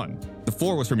 1. The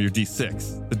 4 was from your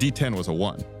D6. The D10 was a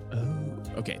 1.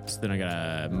 Okay, so then I got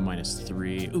a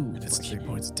 -3. Ooh, that's 3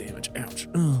 points of damage. Ouch.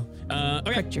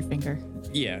 Okay. Pricked your finger.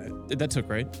 Yeah, that took,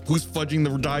 right? Who's fudging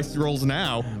the dice rolls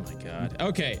now? Oh my god.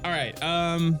 Okay, all right.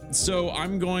 So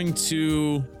I'm going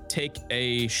to take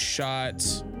a shot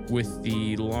with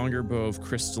the longer bow of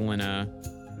Crystallina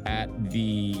at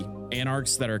the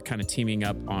Anarchs that are kind of teaming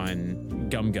up on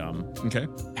Gum Gum. Okay.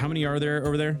 How many are there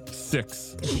over there?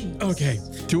 6. Okay.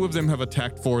 2 of them have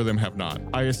attacked, 4 of them have not.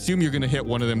 I assume you're going to hit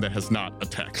one of them that has not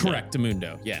attacked. Correct,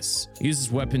 Amundo. Yes. Use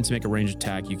this weapon to make a ranged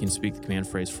attack. You can speak the command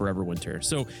phrase Forever Winter.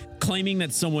 So claiming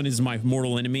that someone is my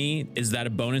mortal enemy, is that a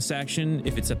bonus action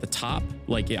if it's at the top?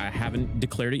 Like I haven't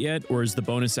declared it yet? Or is the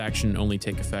bonus action only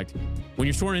take effect? When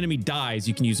your sworn enemy dies,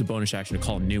 you can use a bonus action to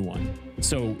call a new one.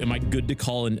 So am I good to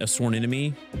call a sworn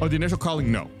enemy? Oh, the initial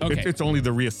calling, no. Okay. It's only the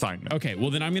reassignment. Okay,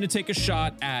 well then I'm going to take a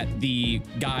shot at the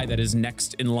guy that is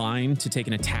next in line to take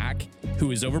an attack,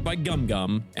 who is over by Gum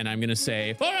Gum, and I'm going to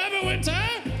say, Forever Winter!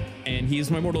 And he is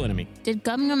my mortal enemy. Did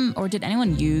Gum Gum or did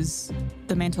anyone use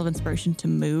the Mantle of Inspiration to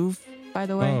move, by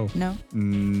the way? Oh. No?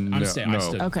 I'm staying.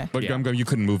 Okay. But Yeah. Gum Gum, you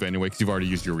couldn't move anyway because you've already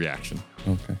used your reaction.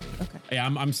 Okay. Yeah,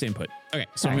 I'm staying put. Okay,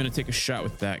 so I'm Alright. going to take a shot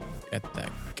with that at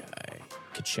that guy.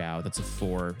 Ka-chow. That's a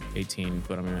 4, 18,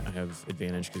 but I'm going to have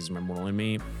advantage because he's my mortal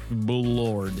enemy.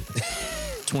 Lord.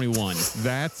 21.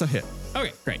 That's a hit.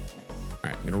 Okay, great. All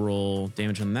right, I'm going to roll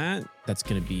damage on that. That's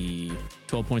going to be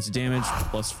 12 points of damage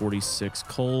plus 46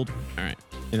 cold. All right,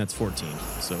 and that's 14,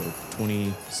 so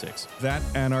 26. That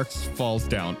Anarchs falls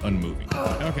down unmoving.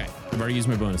 Okay, I've already used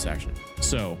my bonus action.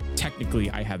 So technically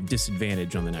I have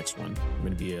disadvantage on the next one. I'm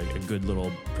going to be a good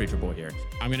little preacher boy here.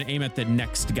 I'm going to aim at the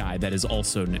next guy that is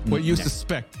also What you next.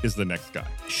 suspect is the next guy.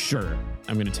 Sure.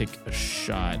 I'm going to take a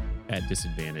shot at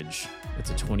disadvantage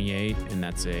That's a 28, and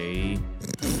that's a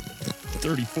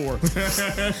 34.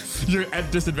 You're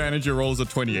at disadvantage. Your roll is a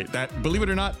 28. That, believe it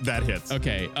or not, that hits.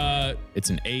 Okay, it's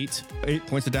an 8. 8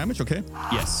 points of damage. Okay.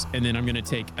 Yes, and then I'm going to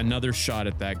take another shot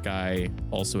at that guy,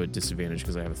 also at disadvantage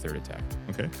because I have a third attack.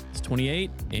 Okay. It's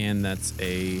 28, and that's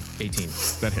a 18.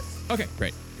 That hits. Okay,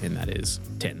 great. And that is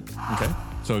 10. Okay.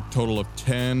 So total of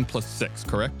 10 plus 6,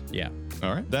 correct? Yeah.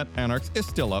 All right. That Anarch is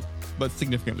still up, but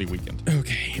significantly weakened.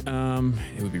 Okay.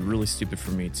 It would be really stupid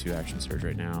for me to action surge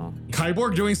right now.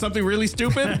 Kyborg doing something really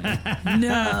stupid?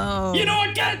 No. You know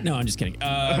what, God? No, I'm just kidding. No,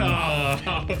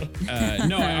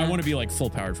 I want to be like full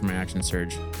powered for my action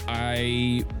surge.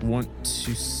 I want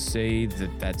to say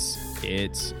that that's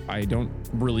it. I don't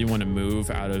really want to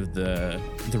move out of the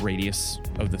radius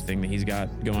of the thing that he's got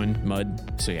going,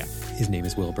 mud. So yeah. His name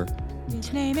is Wilbur.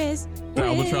 His name is The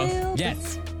Albatross? Wilbur.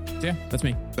 Yes. Yeah, that's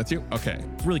me. That's you? Okay.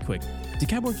 Really quick. Did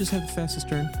Kyborg just have the fastest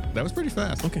turn? That was pretty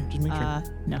fast. Okay, just make sure.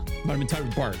 No. But I'm in tied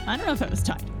with Bart. I don't know if it was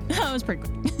tied. That was pretty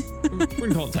quick. We're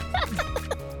gonna call it tied.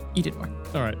 You did more.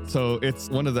 All right. So it's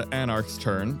one of the Anarch's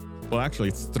turn. Well, actually,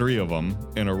 it's 3 of them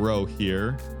in a row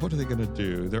here. What are they going to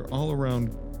do? They're all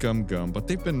around Gum Gum, but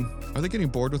are they getting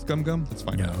bored with Gum Gum? Let's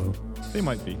find out. They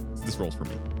might be. This rolls for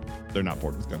me. They're not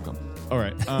bored with Gum Gum. All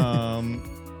right.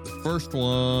 The first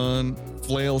one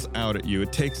flails out at you.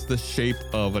 It takes the shape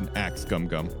of an axe, Gum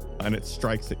Gum, and it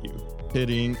strikes at you,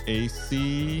 hitting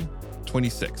AC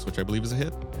 26, which I believe is a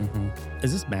hit. Mm-hmm.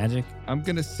 Is this magic? I'm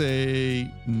going to say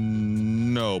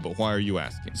no, but why are you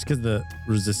asking? Just because the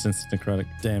resistance to necrotic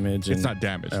damage. It's not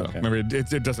damage, though. Okay. Remember,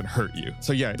 it doesn't hurt you.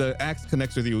 So yeah, the axe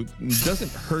connects with you,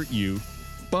 doesn't hurt you,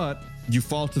 but you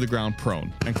fall to the ground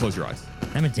prone and close your eyes.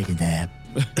 I'm gonna take a nap.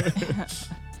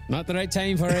 Not the right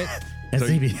time for it. So,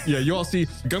 yeah, you all see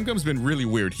Gum Gum's been really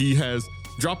weird. He has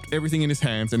dropped everything in his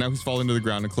hands, and now he's fallen to the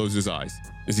ground and closed his eyes.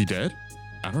 Is he dead?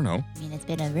 I don't know. I mean, it's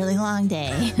been a really long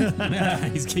day.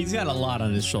 He's got a lot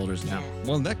on his shoulders now.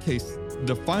 Well, in that case,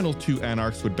 the final 2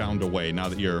 Anarchs would bound away now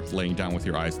that you're laying down with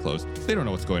your eyes closed. They don't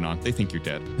know what's going on. They think you're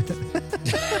dead.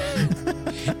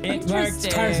 It works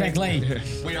perfectly.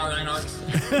 We are Anarchs.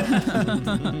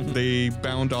 They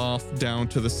bound off down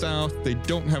to the south. They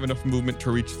don't have enough movement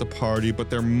to reach the party,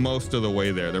 but they're most of the way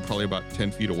there. They're probably about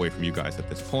 10 feet away from you guys at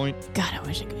this point. God, I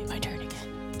wish it could be my turn again.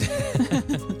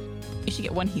 You should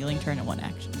get 1 healing turn and 1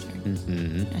 action turn.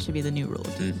 Mm-hmm. That should be the new rule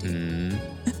of D&D.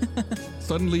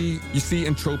 Suddenly, you see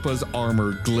Entropa's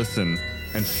armor glisten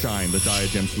and shine. The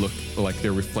diadems look like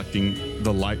they're reflecting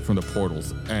the light from the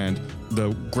portals, and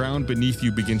the ground beneath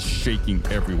you begins shaking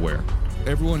everywhere.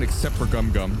 Everyone except for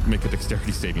Gum Gum make a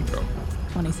dexterity saving throw.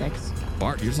 26.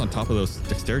 Bart, you're just on top of those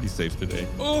dexterity saves today.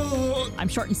 Oh, I'm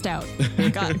short and stout.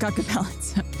 got good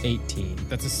balance. 18.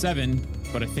 That's a 7,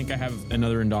 but I think I have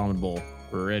another Indomitable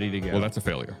ready to go. Well, that's a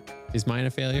failure. Is mine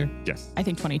a failure? Yes. I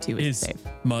think 22 is safe.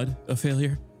 Mud a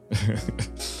failure?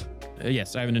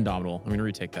 Yes, I have an Indomitable. I'm going to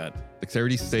retake that.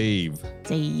 Dexterity save.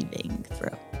 Saving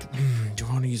throw. Do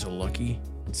I want to use a lucky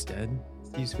instead?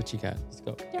 Use what you got. Let's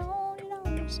go. Don't it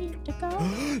always seem to go?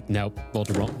 Nope. Roll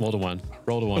to 1.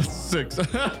 Roll to 1. 6.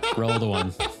 Roll to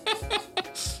 1.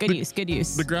 Good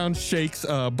use. The ground shakes.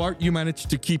 Bart, you manage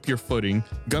to keep your footing.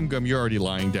 Gum Gum, you're already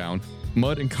lying down.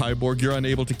 Mud and Kyborg, you're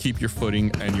unable to keep your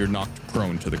footing and you're knocked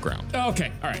prone to the ground. Okay,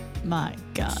 all right. My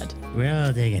God. We're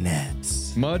all taking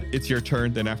naps. Mud, it's your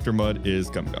turn. Then after Mud is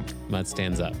Gum Gum. Mud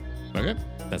stands up. Okay.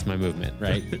 That's my movement,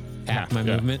 right? Half my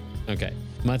movement? Okay.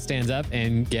 Mud stands up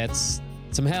and gets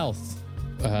some health.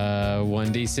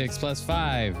 1d6 plus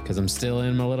 5, because I'm still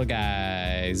in my little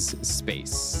guy's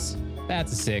space.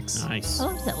 That's a 6. Nice. How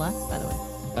long does that last, by the way?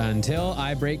 Until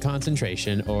I break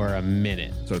concentration or a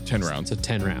minute. So 10 rounds. So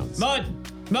 10 rounds. Mud,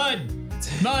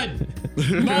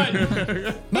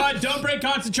 don't break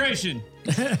concentration.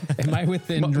 Am I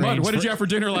within range? Mud, what did you have for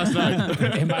dinner last night?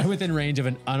 Am I within range of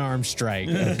an unarmed strike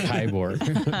of Kyborg?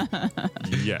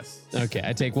 Yes. Okay,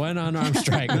 I take 1 unarmed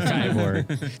strike with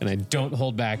Kyborg, and I don't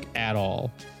hold back at all.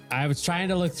 I was trying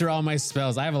to look through all my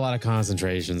spells. I have a lot of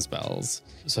concentration spells.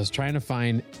 So I was trying to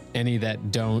find any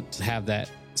that don't have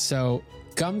that. So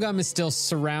Gum Gum is still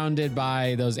surrounded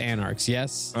by those Anarchs,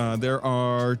 yes? There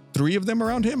are 3 of them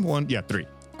around him. 3.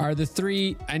 Are the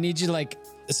 3, I need you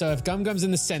so if Gum Gum's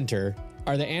in the center,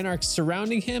 are the Anarchs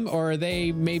surrounding him, or are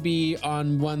they maybe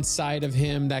on one side of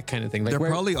him, that kind of thing? They're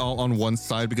probably all on one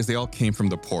side because they all came from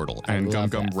the portal, and Gum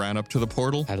Gum ran up to the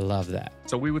portal. I love that.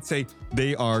 So we would say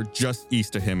they are just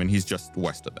east of him and he's just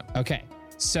west of them. Okay,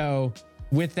 so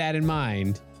with that in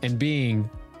mind, and being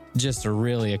just a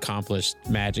really accomplished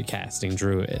magic casting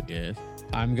druid,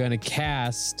 I'm going to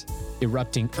cast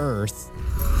Erupting Earth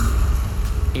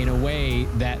in a way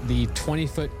that the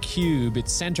 20-foot cube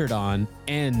it's centered on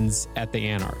ends at the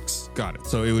Anarchs. Got it.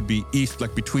 So it would be east,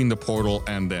 like between the portal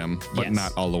and them, but Yes.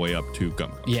 not all the way up to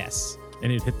Gum. Yes.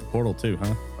 And it'd hit the portal too,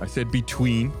 huh? I said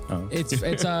between. Oh. It's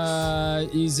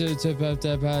easy to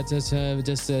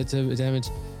damage.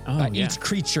 Each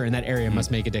creature in that area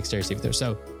must make a dexterity saving throw.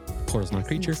 So, portal's not a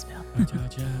creature.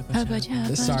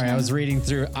 Sorry, I was reading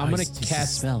through. I'm going to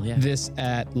cast this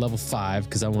at level 5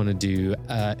 because I want to do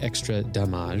extra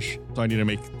damage. So I need to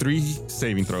make 3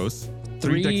 saving throws.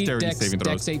 3 dexterity saving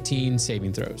throws. Dex 18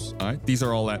 saving throws. All right. These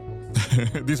are all at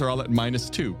these are all at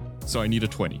 -2. So I need a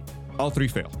 20. All 3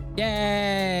 fail.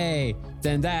 Yay!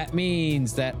 Then that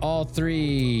means that all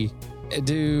 3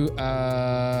 do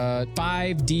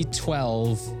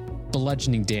 5d12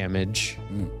 bludgeoning damage.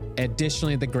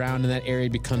 Additionally, the ground in that area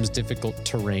becomes difficult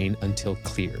terrain until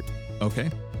cleared. Okay.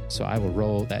 So I will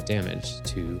roll that damage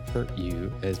to hurt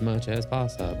you as much as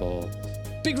possible.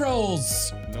 Big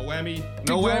rolls! No whammy. Big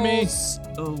No whammy.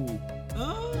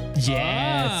 rolls.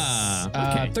 Yes.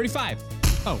 Okay. 35.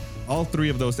 Oh, all 3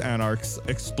 of those Anarchs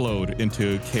explode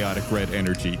into chaotic red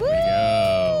energy.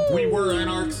 We were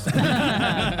Anarchs.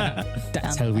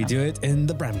 That's how we do it in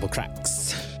the Bramble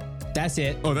Cracks. That's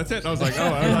it. Oh, that's it? I was like,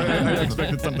 I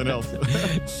expected something else.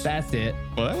 That's it.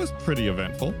 Well, that was pretty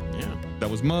eventful. Yeah. That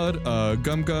was Mud.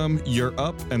 Gum Gum, you're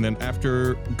up. And then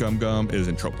after Gum Gum is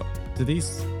Entropa. Do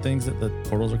these things that the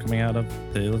portals are coming out of,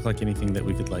 they look like anything that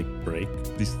we could like break?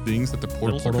 These things that the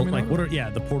portals are coming like out what of?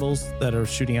 are the portals that are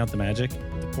shooting out the magic?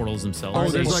 The portals themselves. Oh,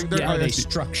 there's like Are they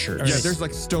structures? Yeah, there's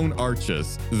like stone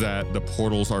arches that the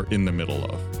portals are in the middle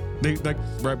of. They like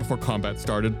right before combat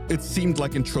started, it seemed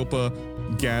like Entropa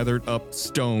gathered up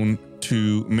stone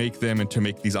to make them and to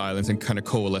make these islands and kind of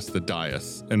coalesce the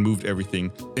dais and moved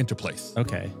everything into place.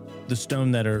 Okay. The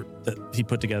stone that he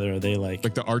put together, are they like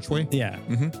the archway? Yeah.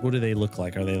 What do they look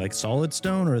like? Are they like solid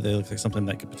stone, or do they look like something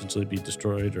that could potentially be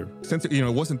destroyed? Or since it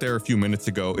wasn't there a few minutes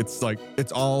ago, it's like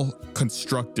it's all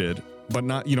constructed, but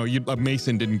not a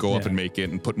mason didn't go up and make it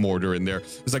and put mortar in there.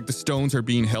 It's like the stones are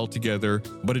being held together,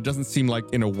 but it doesn't seem like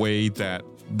in a way that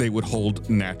they would hold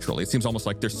naturally. It seems almost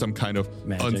like there's some kind of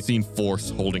magic, unseen force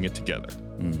holding it together.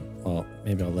 Well,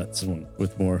 maybe I'll let someone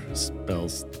with more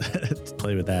spells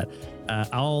play with that.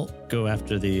 I'll go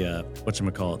after the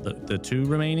whatchamacallit, the 2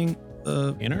 remaining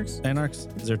Anarchs? Anarchs.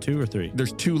 Is there 2 or 3?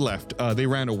 There's 2 left. They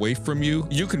ran away from you.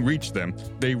 You can reach them.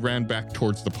 They ran back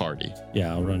towards the party.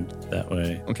 Yeah, I'll run that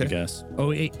way. Okay. I guess. Oh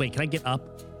wait, can I get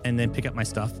up and then pick up my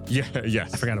stuff? Yeah.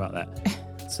 Yes. I forgot about that.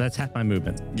 So that's half my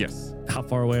movement. Yes. How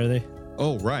far away are they?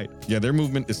 Oh, right. Yeah, their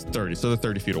movement is 30, so they're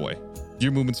 30 feet away.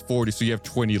 Your movement's 40, so you have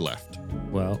 20 left.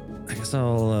 Well, I guess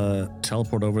I'll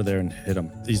teleport over there and hit them.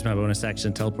 Use my bonus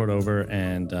action, teleport over,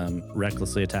 and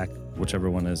recklessly attack whichever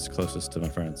one is closest to my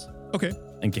friends. Okay.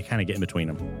 And get in between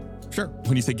them. Sure.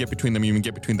 When you say get between them, you mean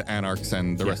get between the Anarchs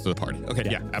and the rest of the party. Okay,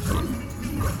 yeah, absolutely.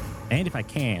 And if I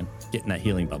can, get in that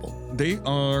healing bubble. They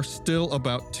are still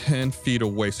about 10 feet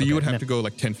away, so you would have to go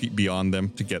like 10 feet beyond them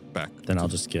to get back. Then I'll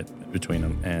just get between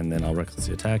them, and then I'll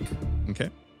recklessly attack. Okay.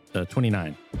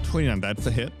 29. 29, that's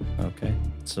a hit. Okay.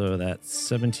 So that's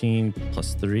 17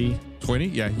 plus 3. 20,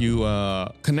 yeah. You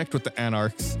connect with the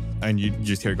Anarchs, and you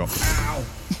just hear it go, ow!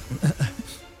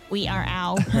 We are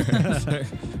ow.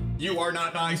 You are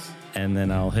not nice. And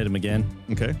then I'll hit him again.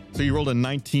 Okay. So you rolled a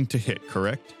 19 to hit,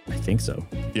 correct? I think so.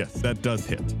 Yes, that does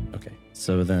hit. Okay.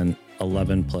 So then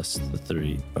 11 plus the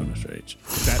 3 bonus rage.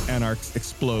 That Anarch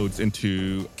explodes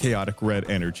into chaotic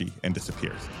red energy and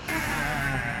disappears.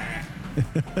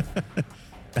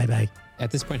 Bye-bye.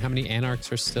 At this point, how many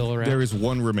Anarchs are still around? There is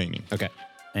 1 remaining. Okay.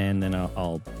 And then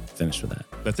I'll finish with that.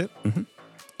 That's it? Mm-hmm.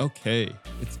 Okay.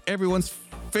 It's everyone's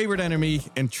favorite enemy,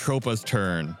 Entropa's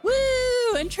turn. Woo!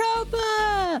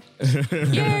 Entropa!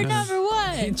 You're number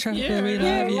 1! Entropa, we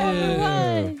You're love number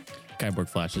 1! Kyborg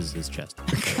flashes his chest.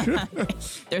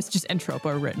 There's just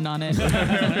Entropa written on it.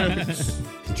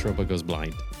 Entropa goes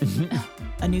blind.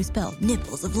 A new spell,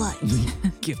 Nipples of Light.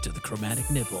 Gift of the chromatic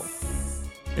nipple.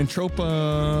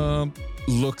 Entropa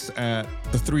looks at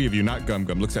the 3 of you, not Gum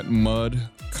Gum, looks at Mud,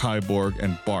 Kyborg,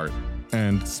 and Bart,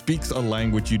 and speaks a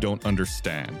language you don't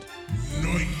understand.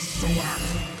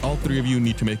 All 3 of you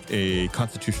need to make a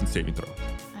Constitution saving throw.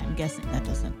 I'm guessing that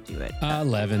doesn't do it.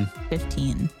 11.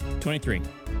 15. 23.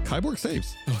 Kyborg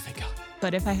saves. Oh, thank God.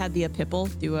 But if I had the Pipple,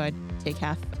 do I take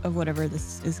half of whatever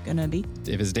this is going to be?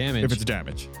 If it's damage. If it's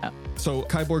damage. Oh. So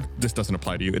Kyborg, this doesn't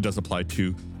apply to you. It does apply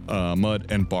to Mud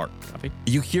and Bart. Copy.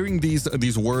 You hearing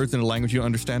these words in a language you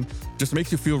understand just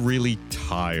makes you feel really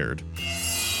tired.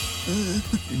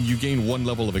 You gain 1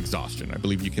 level of exhaustion. I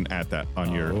believe you can add that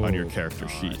on your character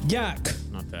sheet.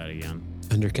 Yuck. Not that again.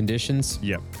 Under conditions?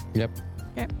 Yep. Yep.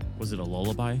 Okay. Was it a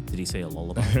lullaby? Did he say a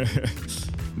lullaby?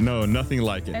 No, nothing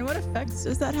like it. And what effects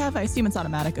does that have? I assume it's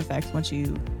automatic effects once you.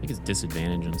 I think it's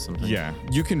disadvantage on something. Yeah,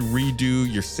 you can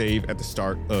redo your save at the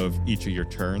start of each of your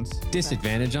turns.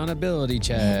 Disadvantage on ability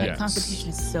check. My Yes. Constitution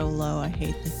is so low. I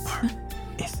hate this.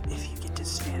 If you get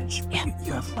disadvantage,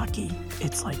 you have lucky.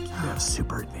 It's like you have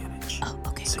super advantage. Oh,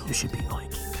 okay, So cool. you should be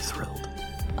like thrilled.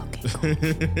 Okay, cool.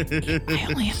 I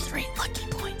only have 3 lucky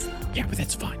points, though. Yeah, but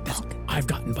that's fine. I've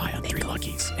gotten by on 3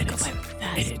 luckies, and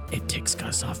it ticks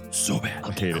Gus off so bad.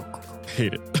 I hate it.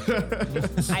 Hate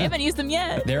it. I haven't used them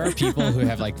yet. There are people who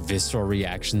have like visceral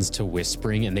reactions to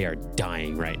whispering, and they are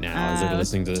dying right now as they're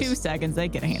listening to 2 this. seconds. They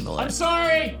can handle it. I'm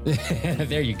sorry.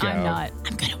 There you go. I'm not.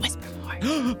 I'm gonna whisper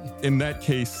more. In that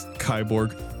case,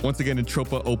 Kyborg, once again,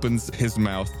 Entropa opens his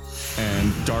mouth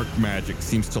and dark magic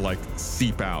seems to like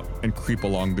seep out and creep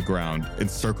along the ground,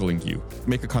 encircling you.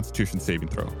 Make a Constitution saving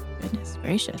throw. Goodness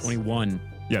gracious. 21.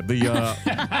 Yeah,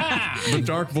 the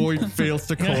dark void fails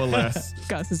to coalesce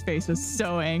Gus's face is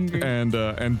so angry.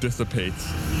 and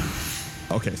dissipates.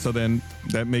 Okay, so then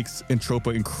that makes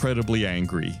Entropa incredibly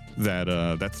angry that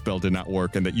that spell did not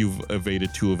work and that you've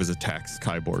evaded 2 of his attacks,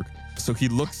 Kyborg. So he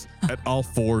looks at all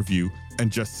 4 of you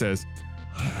and just says,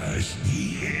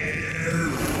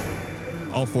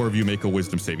 all 4 of you make a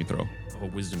wisdom saving throw. Oh,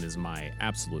 wisdom is my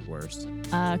absolute worst.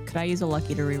 Could I use a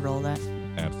lucky to re-roll that?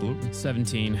 Absolutely.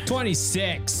 17.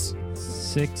 26.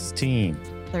 16.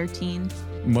 13.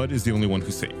 Mud is the only one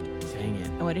who saved. Dang it.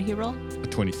 And what did he roll? A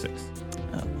 26.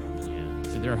 Oh, Yeah.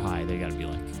 If they're high, they gotta be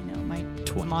like, I know. My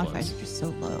 20 modifiers plus. are just so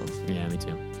low. yeah, me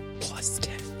too. Plus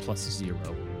 10. Plus 0.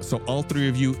 So all 3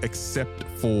 of you, except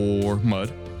for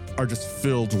Mud, are just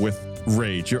filled with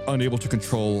rage. You're unable to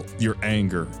control your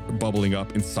anger bubbling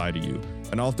up inside of you.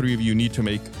 And all 3 of you need to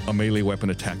make a melee weapon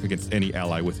attack against any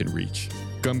ally within reach.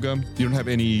 Gum Gum, you don't have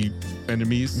any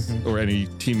enemies or any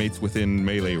teammates within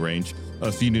melee range, so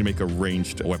you need to make a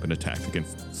ranged weapon attack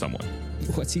against someone.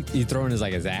 What's he throwing his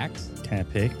like his axe? Can I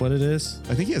pick what it is?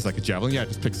 I think he has like a javelin. Yeah,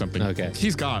 just pick something. Okay.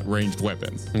 He's got ranged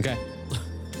weapons. Okay.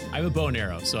 I have a bow and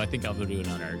arrow, so I think I'll go do an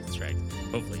unarmed strike.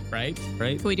 Hopefully, right?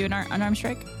 Right? Can we do an unarmed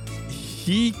strike?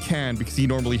 He can because he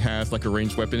normally has like a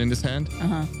ranged weapon in his hand.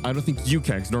 I don't think you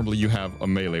can because normally you have a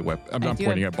melee weapon. I'm not do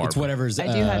pointing have- at Barbara. It's whatever's. I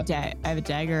do have I have a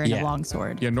dagger and yeah. a long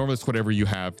sword. Yeah, normally it's whatever you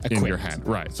have in your Equipped. hand.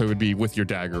 Right. So it would be with your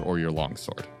dagger or your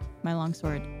longsword. My long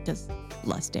sword does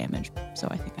less damage, so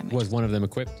I think I might. Was one of them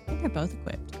equipped? I think they're both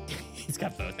equipped. He's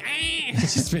got both.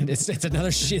 It's just been. It's another.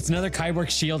 It's another Kyborg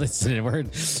shield.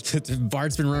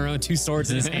 Bard's been running around with 2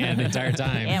 swords in his hand the entire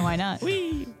time. And why not?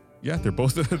 Yeah, they're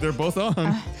both on.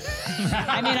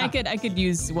 I mean, I could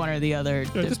use one or the other.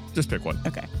 Yeah, just pick one.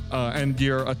 Okay. And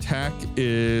your attack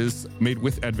is made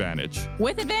with advantage.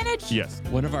 With advantage? Yes.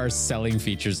 One of our selling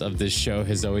features of this show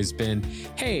has always been,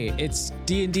 hey, it's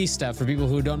D&D stuff for people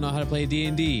who don't know how to play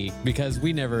D&D because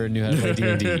we never knew how to play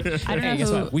D&D. I don't know Hey, guess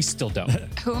who- what? We still don't.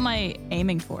 Who am I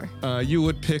aiming for? You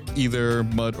would pick either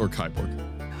Mud or Kyborg.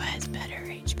 Who has better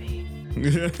HP?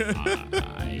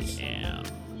 I am.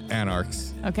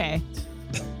 Anarchs. Okay.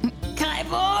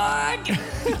 Kyborg!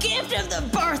 Gift of the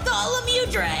Bartholomew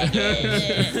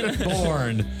Dragon!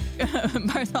 Born.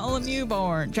 Bartholomew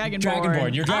born. Dragonborn.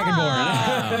 Dragonborn. You're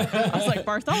Dragonborn. I was like,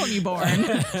 Bartholomew born.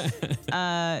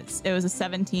 It was a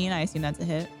 17. I assume that's a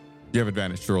hit. You have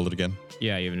advantage to roll it again.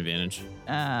 Yeah, you have an advantage.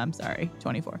 I'm sorry,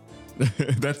 24.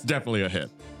 That's definitely a hit.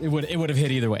 It would have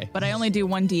hit either way. But I only do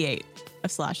 1d8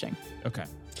 of slashing, Okay.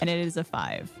 and it is a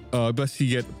 5. But you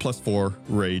get +4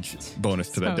 rage bonus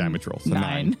to that So damage roll. So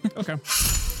 9. Okay.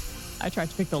 I tried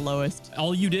to pick the lowest.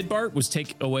 All you did, Bart, was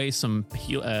take away some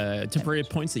temporary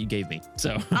points that you gave me.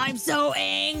 So I'm so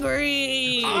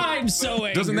angry! I'm so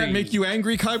angry. Doesn't that make you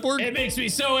angry, Kyborg? It makes me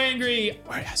so angry.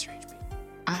 Where has your HP?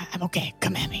 I'm okay.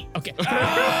 Come at me. Okay.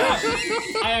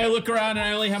 I look around and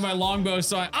I only have my longbow,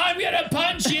 so I'm gonna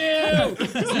punch you.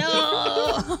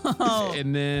 No!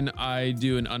 And then I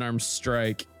do an unarmed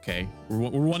strike. Okay, we're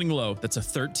running low. That's a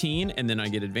 13, and then I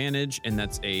get advantage, and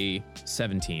that's a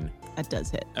 17. That does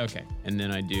hit. Okay, and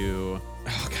then I do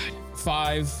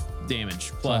 5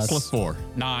 damage plus +4.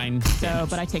 9. So,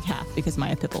 but I take half because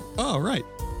my pipple. Oh, right.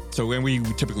 So when we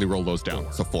typically roll those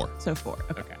down, so 4. So 4.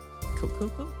 Okay. Okay. Cool.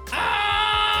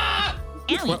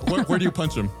 Where do you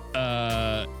punch him?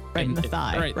 Right in the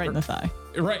thigh. Right in the thigh.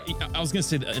 Right. I was gonna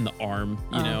say in the arm.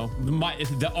 You know,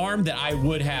 the arm that I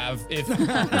would have if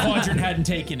Quadrant hadn't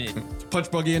taken it. Punch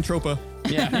Buggy and Tropa.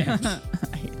 Yeah.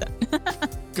 I hate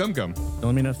that. Gum Gum. Don't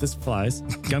let me know if this applies.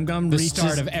 Gum Gum The reaches.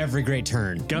 start of every great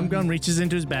turn. Gum Gum reaches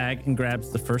into his bag and grabs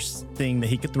the first thing that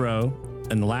he could throw,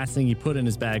 and the last thing he put in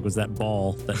his bag was that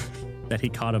ball that that he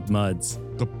caught of Mud's.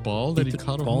 The ball that he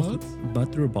caught of Mud?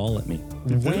 Mud threw a ball at me.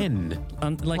 When?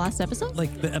 Last episode?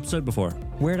 Like the episode before.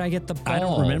 Where'd I get the ball? I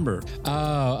don't remember.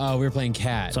 Oh, we were playing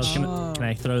catch. So can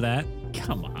I throw that?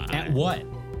 Come on. At what?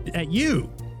 At you.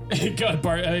 God,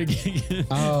 Bart.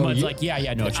 Mud's like,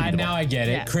 yeah, no. Now I get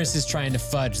it. Yeah. Chris is trying to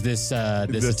fudge this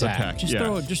attack. Just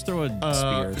throw a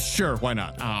spear. Sure, why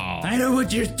not? Oh. I don't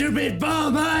want your stupid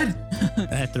ball, Mud.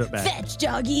 I threw it back. Fetch,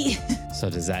 doggy. So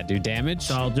does that do damage?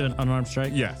 So I'll do an unarmed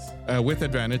strike? Yes, with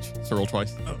advantage, so roll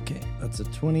twice. Okay, that's a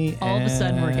 20. All of a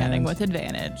sudden, we're getting and, with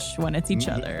advantage when it's each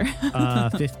other.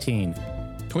 15.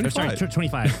 25. Sorry,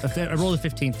 25. I rolled a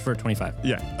 15 for 25.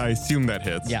 Yeah, I assume that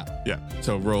hits. Yeah. Yeah,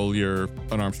 so roll your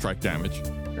unarmed strike damage.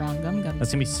 Strong gum gum.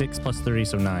 That's going to be 6 plus 3,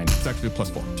 so 9. It's actually plus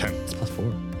 4, 10. It's plus 4.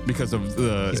 Because of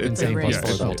the... He's been saying plus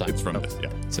 4 the whole time. It's from this, yeah.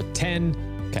 So 10.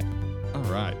 Okay. All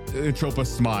right. Entropa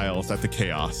smiles at the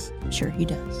chaos. Sure he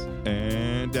does.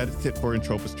 And that is it for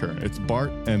Entropa's turn. It's Bart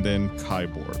and then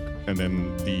Kyborg. And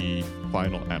then the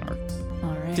final Anarchs.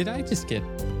 All right. Did I just get...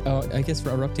 Oh, I guess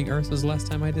Erupting Earth was the last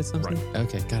time I did something? Right.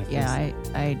 Okay, got it. Yeah,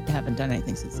 I haven't done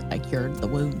anything since I cured the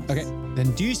wounds. Okay,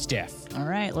 then do stuff. All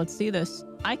right, let's see this.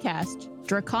 I cast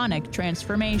Draconic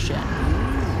Transformation.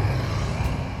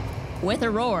 With a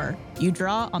roar, you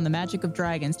draw on the magic of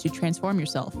dragons to transform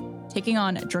yourself, taking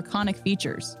on draconic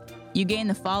features. You gain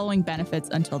the following benefits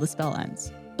until the spell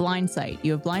ends. Blind sight.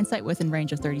 You have blind sight within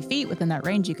range of 30 feet. Within that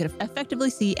range, you could effectively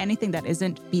see anything that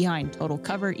isn't behind total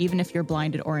cover, even if you're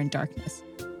blinded or in darkness.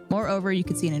 Moreover, you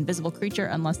can see an invisible creature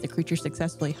unless the creature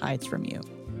successfully hides from you.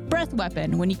 Breath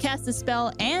weapon. When you cast the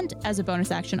spell and as a bonus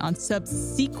action on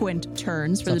subsequent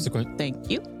turns for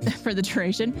the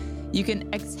duration, you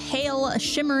can exhale a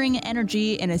shimmering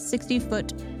energy in a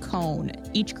 60-foot cone.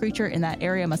 Each creature in that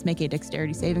area must make a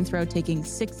dexterity saving throw, taking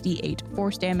 68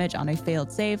 force damage on a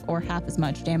failed save or half as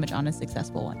much damage on a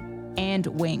successful one. And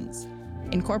wings.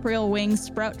 Incorporeal wings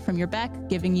sprout from your back,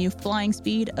 giving you flying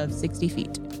speed of 60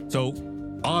 feet. So,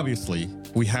 obviously,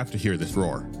 we have to hear this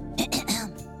roar.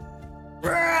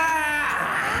 Roar.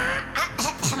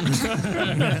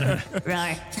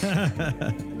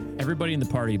 Everybody in the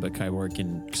party but Kyborg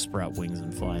can sprout wings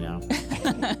and fly now.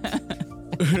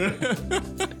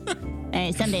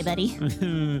 Hey, someday, buddy.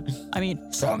 I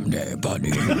mean, Someday,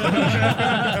 buddy.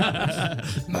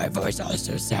 My voice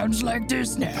also sounds like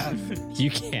this now. You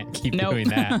can't keep Nope. doing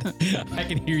that. I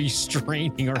can hear you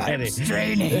straining already. I'm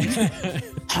straining.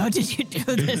 how did you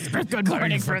do this for good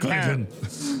morning for them?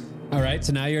 All right,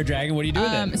 so now you're a dragon. What do you do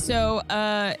with it? So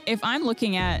if I'm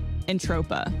looking at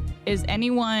Entropa, is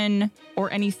anyone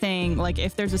or anything, like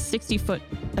if there's a 60-foot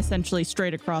essentially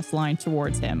straight across line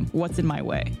towards him, what's in my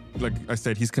way? Like I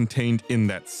said, he's contained in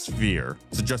that sphere.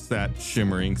 So just that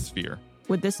shimmering sphere.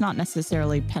 Would this not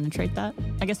necessarily penetrate that?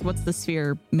 I guess what's the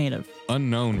sphere made of?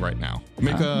 Unknown right now.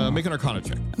 Make an Arcana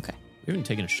check. Okay. We haven't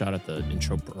taken a shot at the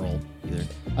intro Earl either.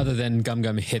 Other than Gum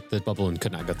Gum hit the bubble and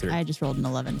could not go through. I just rolled an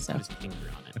 11, so. His finger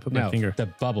on it. I put my No, finger. the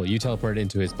bubble. You teleported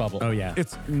into his bubble. Oh, yeah.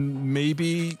 It's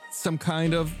maybe some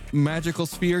kind of magical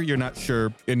sphere. You're not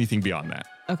sure anything beyond that.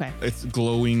 Okay. It's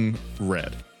glowing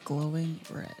red. Glowing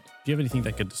red. Do you have anything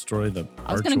that could destroy the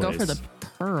I was going to go archways? for the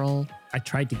pearl. I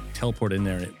tried to teleport in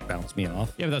there and it bounced me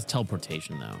off. Yeah, but that's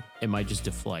teleportation, though. It might just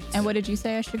deflect. And what did you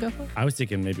say I should go for? I was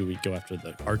thinking maybe we'd go after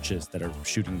the arches that are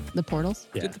shooting. The portals?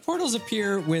 Yeah. Did the portals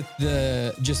appear with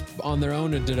the just on their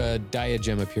own, or did a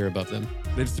diadem appear above them?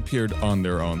 They just appeared on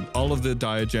their own. All of the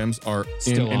diadems are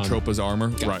Still in on. Entropa's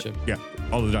armor. Gotcha. Right. Yeah.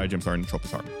 All the diadems are in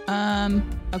Entropa's armor.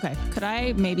 Okay. Could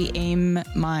I maybe aim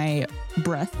my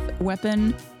breath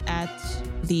weapon at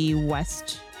the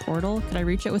west portal? Could I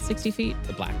reach it with 60 feet?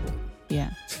 The black one.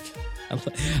 Yeah.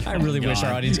 I really wish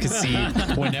our God. audience could see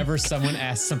whenever someone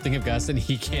asks something of Gus and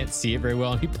he can't see it very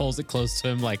well, and he pulls it close to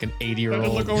him like an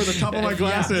 80-year-old. Look over the top of my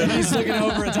glasses. Yeah, he's looking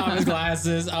over the top of his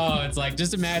glasses. Oh, it's like,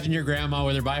 just imagine your grandma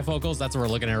with her bifocals. That's what we're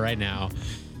looking at right now.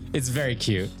 It's very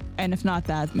cute. And if not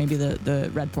that, maybe the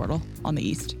red portal on the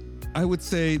east. I would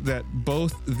say that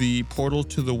both the portal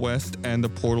to the west and the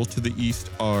portal to the east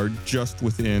are just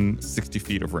within 60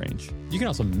 feet of range. You can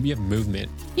also, you have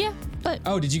movement. Yeah, but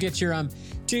Oh, did you get your,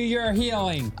 to your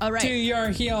healing? Oh, right. To your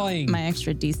healing. my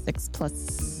extra d6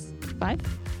 plus 5,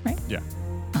 right? Yeah.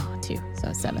 Oh, 2,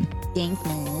 so 7. Thanks,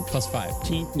 man. Plus 5.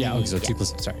 Yeah, okay, so 2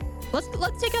 plus, sorry.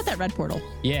 Let's take out that red portal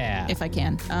Yeah. if I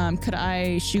can. Could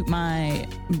I shoot my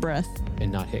breath?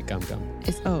 And not hit Gum Gum.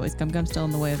 Is Gum Gum still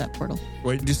in the way of that portal?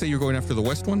 Wait, did you say you're going after the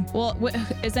west one? Well,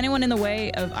 is anyone in the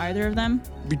way of either of them?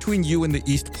 Between you and the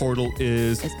east portal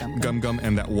is Is Gum Gum. Gum Gum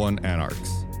and that one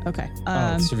Anarchs. Okay.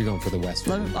 So you're going for the west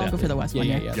one. I'll go for the west one.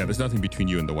 Yeah, there's nothing between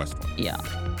you and the west one. Yeah.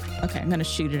 Okay, I'm gonna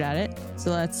shoot it at it.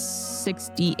 So that's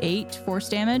 68 force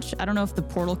damage. I don't know if the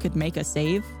portal could make a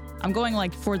save. I'm going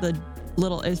like for the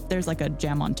little, if there's like a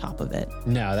gem on top of it.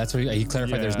 No, that's what he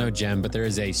clarified. There's no gem, but there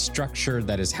is a structure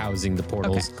that is housing the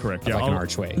portals. Okay. Correct. Like an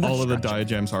archway. All of the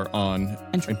diagems are on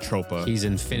Entropa. He's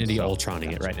Infinity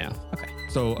Ultroning it right now. Okay.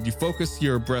 So you focus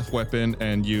your breath weapon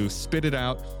and you spit it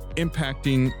out,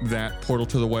 impacting that portal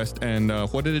to the west. And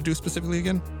what did it do specifically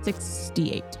again?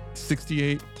 68.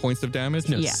 68 points of damage?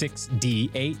 No, Yeah.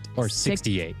 6d8 or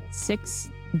 68.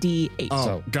 6d8. Oh,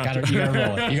 So gotcha. you gotta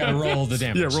roll it. You gotta roll the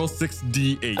damage. Yeah, roll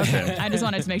 6d8. Okay. I just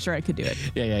wanted to make sure I could do it.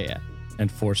 Yeah.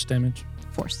 And force damage.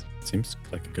 Force. Seems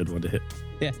like a good one to hit.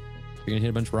 Yeah. You're gonna hit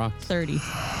a bunch of rocks. 30.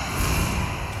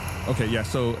 Okay, yeah,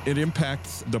 so it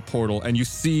impacts the portal and you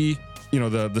see,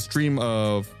 the stream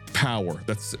of power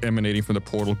that's emanating from the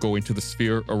portal going to the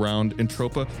sphere around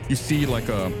Entropa. You see like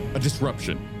a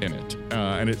disruption in it,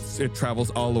 and it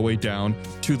travels all the way down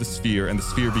to the sphere, and the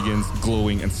sphere begins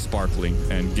glowing and sparkling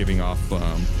and giving off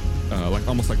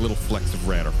almost like little flecks of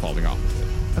red are falling off of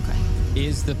it. Okay.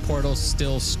 Is the portal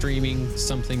still streaming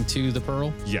something to the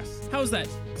pearl? Yes. How's that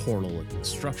portal looking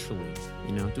structurally?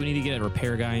 Do we need to get a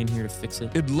repair guy in here to fix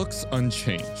it? It looks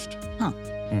unchanged. Huh.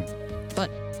 But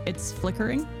it's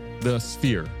flickering? The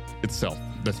sphere itself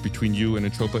that's between you and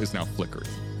Entropa is now flickering.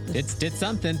 It did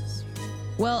something.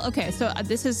 Well, okay, so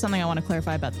this is something I want to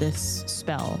clarify about this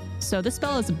spell. So this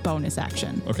spell is a bonus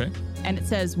action. Okay. And it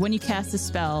says when you cast a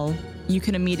spell, you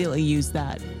can immediately use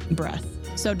that breath.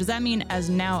 So does that mean as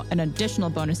now an additional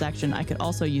bonus action, I could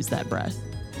also use that breath?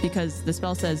 Because the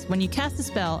spell says when you cast a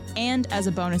spell and as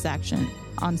a bonus action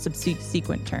on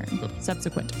subsequent turn.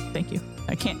 Subsequent. Thank you.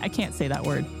 I can't say that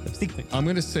word. I'm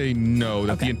going to say no,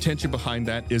 that Okay. the intention behind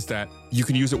that is that you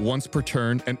can use it once per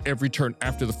turn, and every turn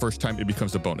after the first time, it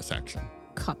becomes a bonus action.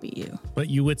 Copy you. But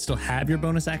you would still have your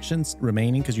bonus actions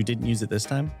remaining because you didn't use it this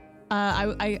time?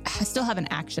 I still have an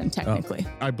action technically.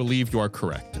 I believe you are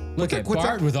correct. Look at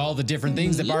Bard with all the different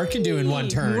things that Bard can do in one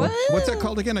turn. What? What's that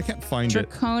called again? I can't find it.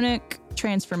 Draconic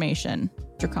transformation.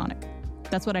 Draconic.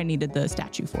 That's what I needed the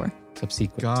statue for.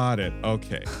 Subsequent. Got it.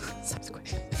 Okay.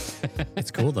 Subsequent. It's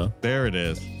cool though. There it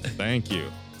is. Thank you.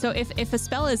 So if a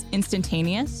spell is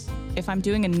instantaneous, if I'm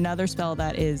doing another spell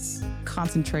that is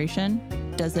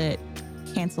concentration, does it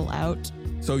cancel out?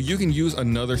 So you can use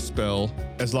another spell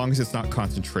as long as it's not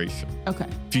concentration. Okay.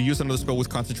 If you use another spell with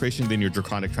concentration, then your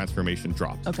draconic transformation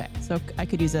drops. Okay. So I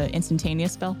could use an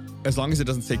instantaneous spell? As long as it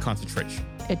doesn't say concentration.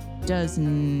 It does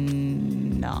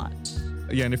not.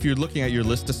 Yeah, and if you're looking at your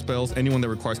list of spells, anyone that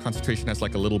requires concentration has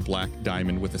like a little black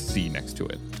diamond with a C next to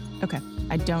it. Okay.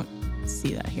 I don't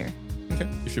see that here. Okay,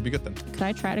 you should be good then. Could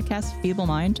I try to cast Feeble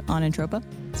Mind on Entropa?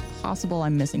 It's possible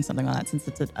I'm missing something on that since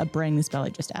it's a brand new spell I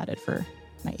just added for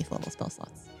my 8th level spell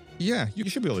slots. Yeah, you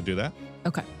should be able to do that.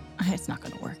 Okay. It's not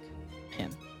going to work.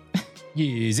 Him.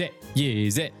 Use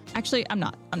it. Actually, I'm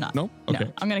not. No? Okay.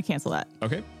 No, I'm going to cancel that.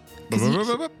 Okay. 'Cause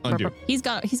Undo. He's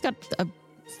got a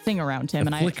thing around him,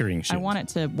 and flickering I shield. want it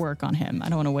to work on him. I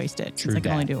don't want to waste it since I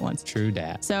can only do it once. True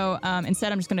dat. So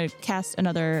instead, I'm just going to cast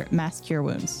another Mass Cure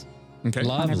Wounds. Okay.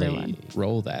 Lovely. everyone.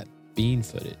 Roll that bean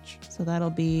footage. So that'll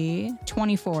be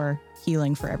 24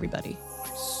 healing for everybody.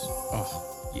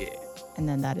 Oh, yeah. And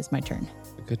then that is my turn.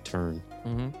 Good turn.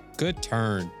 Good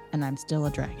turn. And I'm still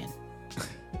a dragon.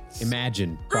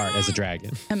 Imagine Bart as a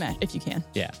dragon. If you can.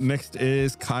 Yeah. Next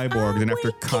is Kyborg. Then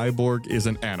after Kyborg is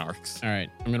an Anarchs. All right,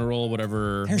 I'm gonna roll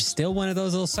whatever. There's still one of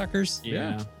those little suckers.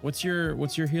 Yeah. What's your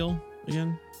heal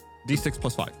again? D6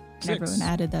 plus 5. And everyone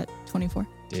added that 24.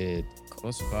 Did.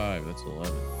 +5. That's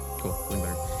 11. Cool. Feeling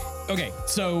better. Okay,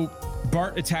 so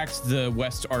Bart attacks the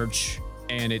west arch,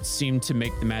 and it seemed to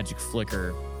make the magic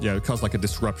flicker. Yeah, it caused like a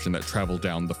disruption that traveled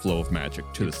down the flow of magic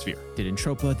to the sphere. Did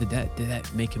Entropa, did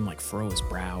that make him like furrow his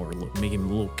brow or make him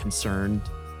a little concerned?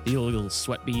 The little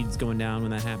sweat beads going down when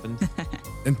that happened?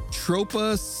 And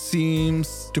Tropa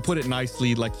seems, to put it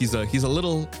nicely, like he's a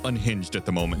little unhinged at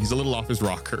the moment. He's a little off his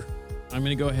rocker. I'm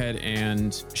gonna go ahead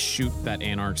and shoot that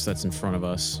Anarchs that's in front of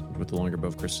us with the longer bow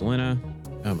of Crystallina.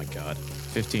 Oh my god.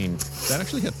 15. That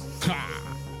actually hits. Ha!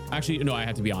 Actually, no, I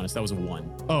have to be honest. That was a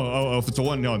 1. Oh, if it's a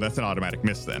 1, no, that's an automatic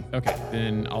miss then. Okay,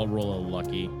 then I'll roll a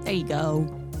lucky. There you go.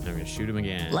 And I'm gonna shoot him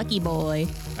again. Lucky boy.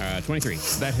 23.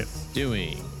 That hits.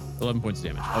 Doing 11 points of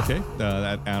damage. Okay,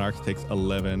 that Anarch takes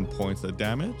 11 points of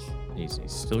damage. He's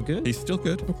still good? He's still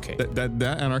good. Okay. That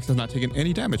Anarch has not taken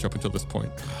any damage up until this point.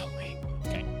 Golly.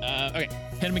 Okay. Okay.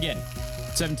 Hit him again.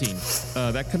 17.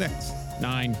 That connects.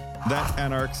 9. That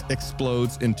Anarch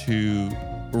explodes into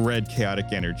red chaotic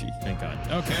energy. Thank God.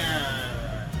 Okay.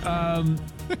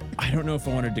 I don't know if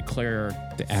I want to declare.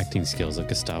 The acting skills of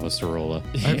Gustavo Sorolla.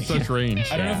 I have such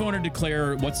range. I don't know if I want to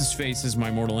declare what's his face as my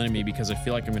mortal enemy because I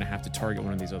feel like I'm going to have to target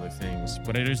one of these other things.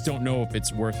 But I just don't know if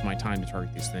it's worth my time to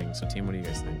target these things. So, team, what do you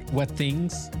guys think? What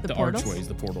things? The portals? archways,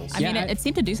 the portals. I mean, it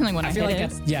seemed to do something when I feel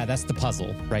hit like it. that's the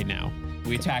puzzle right now.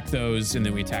 We attack those, and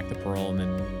then we attack the pearl, and then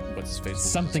what's his face?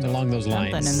 Something along those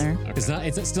lines. Something in there. Okay.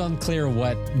 It's still unclear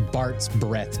what Bart's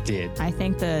breath did. I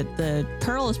think that the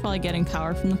pearl is probably getting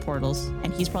power from the portals,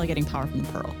 and he's probably getting power from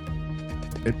the pearl.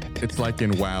 It's like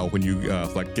in WoW when you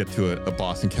like get to a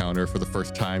boss encounter for the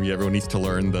first time. Everyone needs to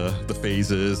learn the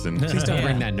phases and. Please don't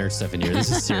bring that nurse stuff in here.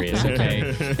 This is serious,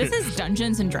 okay? This is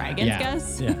Dungeons and Dragons, Yeah.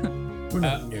 guys. Yeah.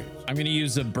 I'm going to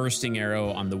use a bursting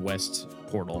arrow on the west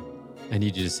portal. I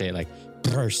need you to say it like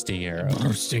bursting arrow.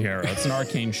 Bursting arrow. It's an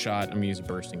arcane shot. I'm going to use a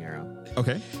bursting arrow.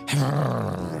 Okay.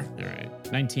 All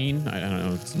right. 19. I don't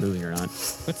know if it's moving or not.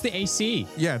 What's the AC?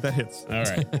 Yeah, that hits. All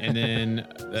right. And then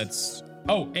that's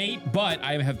 8, but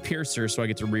I have piercer, so I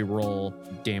get to re-roll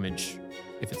damage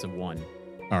if it's a 1.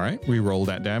 All right. We-roll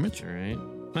that damage. All right.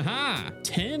 Haha!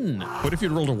 10. What if you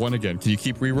rolled a 1 again? Can you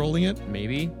keep re-rolling it?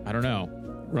 Maybe. I don't know.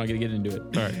 We're not going to get into it.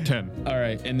 All right. 10. All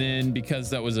right. And then because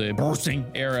that was a bursting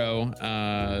arrow,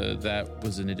 that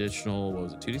was an additional, what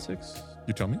was it, 2d6?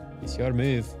 You tell me. It's your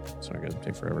move. So I got to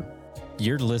take forever.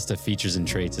 Your list of features and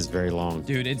traits is very long.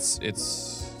 Dude, it's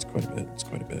Quite a bit. It's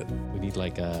quite a bit. We need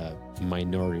like a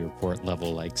Minority Report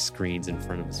level like screens in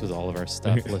front of us with all of our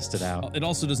stuff listed out. It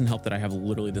also doesn't help that I have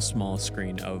literally the smallest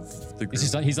screen of the group.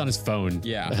 He's on his phone.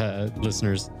 Yeah.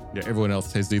 Listeners. Yeah, everyone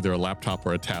else has either a laptop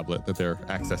or a tablet that they're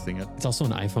accessing it. It's also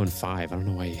an iPhone 5. I don't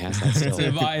know why he has that still.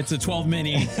 It's a 12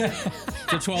 mini. It's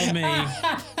a 12 mini.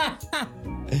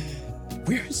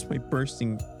 Where is my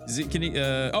bursting? Is it? Can he?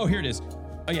 Oh, here it is.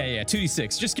 Oh yeah.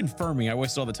 2d6. Just confirming. I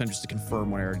wasted all the time just to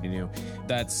confirm what I already knew.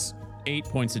 That's 8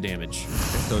 points of damage.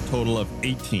 So a total of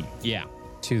 18. Yeah.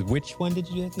 To which one did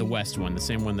you do? The west one, the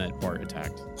same one that Bart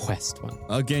attacked. West one.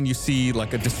 Again, you see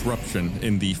like a disruption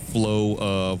in the flow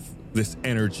of this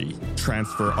energy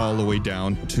transfer all the way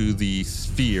down to the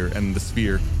sphere, and the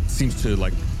sphere seems to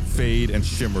like fade and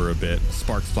shimmer a bit.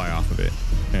 Sparks fly off of it,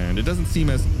 and it doesn't seem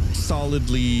as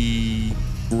solidly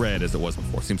red as it was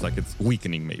before. Seems like it's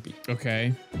weakening maybe.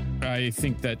 Okay. I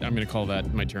think that I'm going to call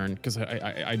that my turn because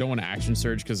I don't want to action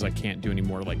surge because I can't do any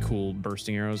more like cool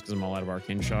bursting arrows because I'm all out of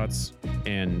arcane shots,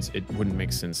 and it wouldn't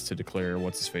make sense to declare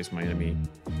what's his face my enemy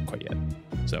quite yet.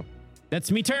 So that's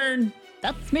me turn.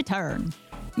 That's my turn.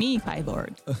 Me,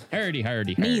 Kyborg.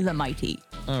 Hardy. Me, the mighty.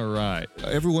 All right.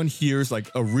 Everyone hears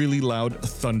like a really loud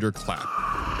thunderclap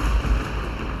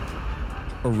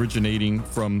originating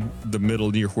from the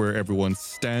middle near where everyone's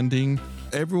standing.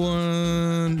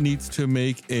 Everyone needs to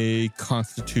make a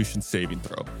Constitution saving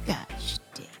throw. Gosh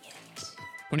dang it.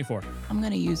 24. I'm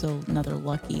going to use another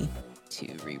lucky to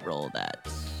re-roll that.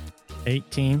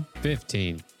 18.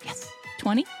 15. Yes.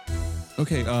 20.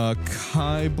 Okay,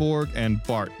 Kyborg and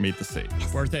Bart made the save.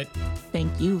 Worth it.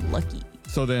 Thank you, lucky.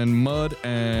 So then Mud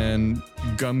and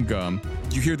Gum Gum,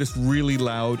 you hear this really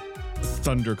loud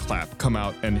thunderclap come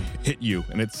out and hit you,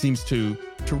 and it seems to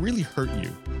really hurt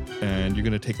you. And you're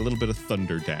going to take a little bit of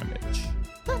thunder damage.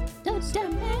 Thunder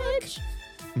damage.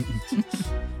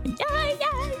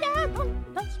 Yeah.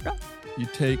 That's right. You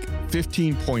take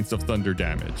 15 points of thunder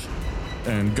damage.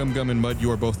 And Gum Gum and Mud,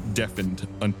 you are both deafened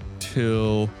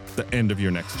until the end of your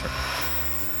next turn.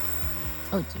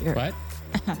 Oh, dear. What?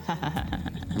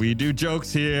 We do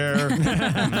jokes here.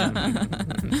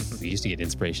 We used to get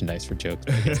inspiration dice for jokes,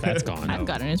 but I guess that's gone. I've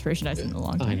got an inspiration dice in a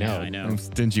long time. I know. I know. I'm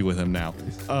stingy with him now.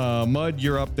 Mud,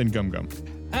 you're up, then Gum Gum.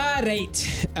 All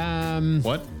right.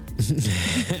 What?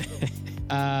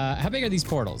 How big are these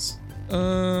portals?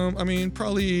 I mean,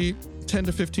 probably 10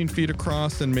 to 15 feet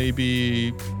across and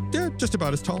maybe, just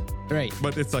about as tall. Right.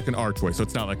 But it's like an archway, so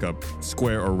it's not like a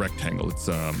square or rectangle. It's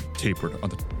tapered on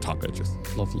the top edges.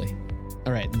 Lovely.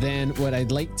 All right. Then what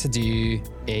I'd like to do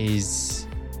is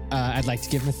I'd like to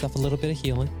give myself a little bit of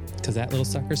healing because that little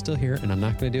sucker's still here, and I'm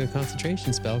not going to do a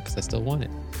concentration spell because I still want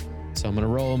it. So I'm going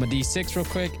to roll my d6 real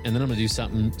quick, and then I'm going to do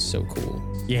something so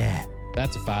cool. Yeah.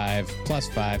 That's a 5 plus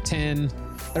 5, 10.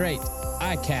 All right.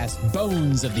 I cast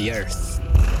Bones of the Earth.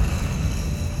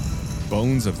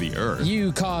 Bones of the Earth.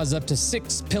 You cause up to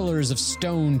 6 pillars of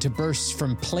stone to burst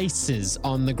from places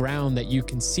on the ground that you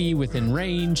can see within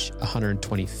range,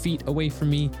 120 feet away from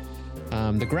me.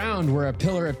 The ground where a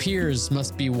pillar appears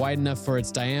must be wide enough for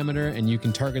its diameter, and you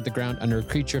can target the ground under a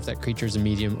creature if that creature is a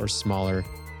medium or smaller.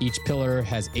 Each pillar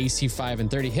has AC 5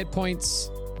 and 30 hit points,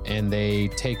 and they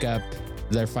take up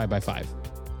their 5 by 5.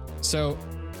 So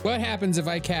what happens if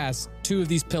I cast 2 of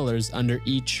these pillars under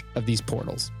each of these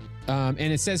portals? And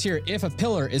it says here, if a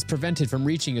pillar is prevented from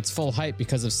reaching its full height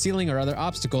because of ceiling or other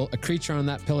obstacle, a creature on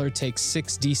that pillar takes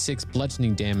 6d6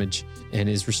 bludgeoning damage and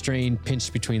is restrained,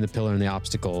 pinched between the pillar and the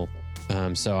obstacle.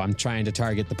 So I'm trying to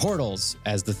target the portals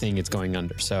as the thing it's going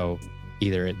under. So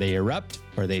either they erupt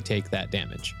or they take that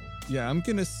damage. Yeah, I'm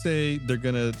going to say they're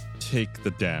going to take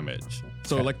the damage.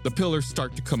 So like the pillars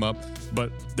start to come up,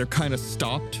 but they're kind of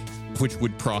stopped, which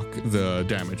would proc the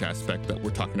damage aspect that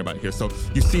we're talking about here. So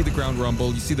you see the ground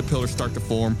rumble, you see the pillars start to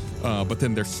form, but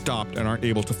then they're stopped and aren't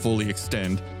able to fully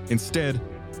extend. Instead,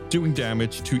 doing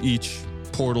damage to each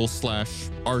portal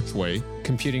 / archway.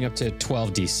 Computing up to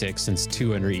 12d6 since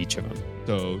 2 under each of them.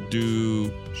 So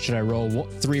should I roll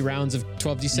 3 rounds of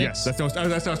 12d6? Yes, that's what I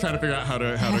was trying to figure out how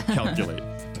to calculate.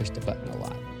 Push the button a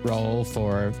lot. Roll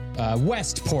for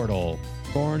West Portal.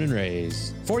 Born and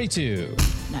raised. 42.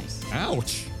 Nice.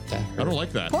 Ouch. I don't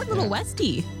like that. Poor little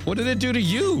Westy. What did it do to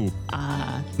you?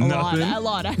 A Nothing.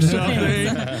 lot, actually.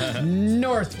 Nothing.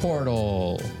 North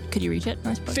Portal. Could you reach it?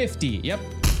 North Portal? 50. Yep.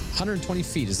 120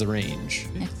 feet is the range.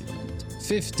 Excellent.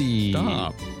 50.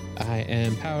 Stop. I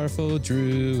am powerful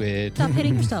druid. Stop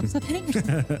hitting yourself. Stop hitting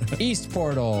yourself. East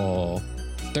Portal.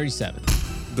 37.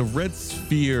 The red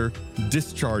sphere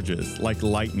discharges like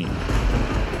lightning,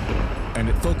 and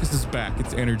it focuses back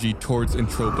its energy towards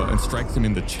Entropa and strikes him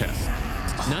in the chest.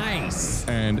 Nice.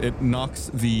 And it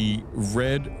knocks the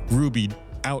red ruby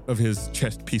out of his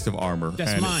chest piece of armor.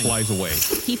 That's and mine. It flies away.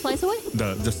 He flies away?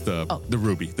 The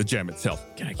ruby, the gem itself,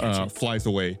 Can I catch it? flies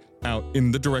away out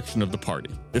in the direction of the party.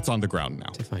 It's on the ground now.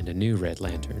 To find a new red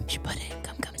lantern. She put it in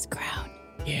Gumgum's crown.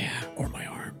 Yeah, or my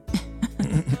arm.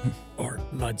 Or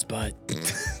Mud's butt.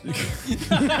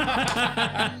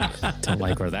 Don't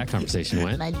like where that conversation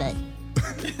went. My butt.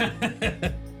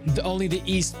 Only the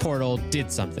East Portal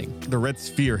did something. The red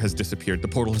sphere has disappeared. The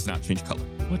portal has not changed color.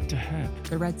 What the heck?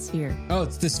 The red sphere. Oh,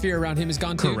 it's the sphere around him is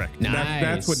gone too? Correct. Nice.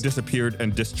 That's what disappeared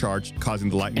and discharged, causing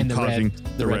the lightning, And the causing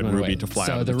red, the red went ruby away. to fly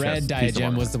so out of the the red chest piece of diadem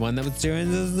armor. was the one that was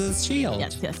doing the shield.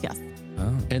 Yes.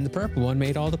 And the purple one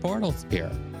made all the portals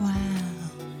appear. Wow.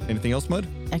 Anything else, Mud?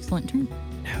 Excellent turn.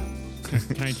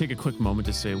 Can I take a quick moment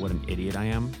to say what an idiot I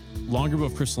am? Longbow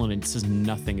of Crystalline, it says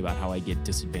nothing about how I get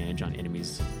disadvantage on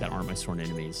enemies that aren't my sworn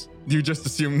enemies. You just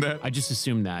assumed that? I just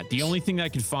assumed that. The only thing that I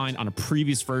could find on a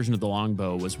previous version of the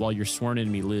longbow was while your sworn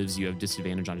enemy lives, you have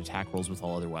disadvantage on attack rolls with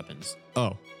all other weapons.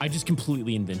 Oh. I just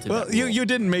completely invented Well, that rule. you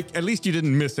didn't make, at least you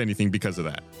didn't miss anything because of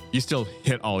that. You still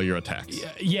hit all your attacks.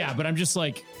 Yeah, but I'm just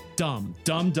like, dumb.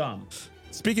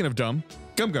 Speaking of dumb,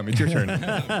 Gum Gum, it's your turn.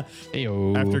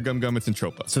 Heyo. After Gum Gum, it's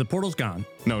Entropa. So the portal's gone.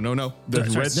 No. The Sorry,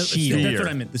 red no, sphere. That's what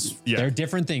I meant. This, Yeah. They're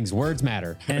different things. Words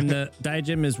matter. and the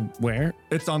diadem is where?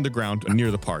 It's on the ground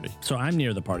near the party. So I'm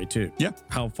near the party too. Yeah.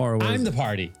 How far away? I'm is the it?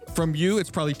 party. From you, it's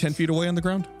probably 10 feet away on the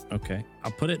ground. Okay.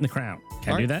 I'll put it in the crown.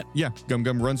 Can All I do right. that? Yeah. Gum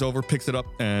Gum runs over, picks it up,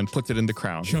 and puts it in the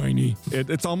crown. Shiny.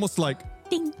 It's almost like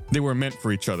Ding. they were meant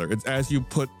for each other. It's as you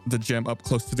put the gem up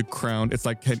close to the crown, it's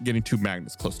like getting two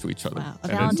magnets close to each other. Wow. A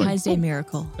And it's Valentine's Day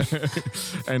miracle.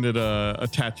 and it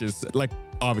attaches, like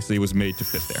obviously it was made to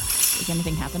fit there. Does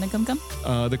anything happen to Gum Gum?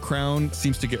 The crown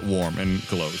seems to get warm and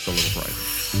glows a little brighter.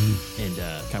 And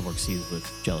Kyborg sees with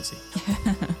jealousy.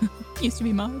 Used to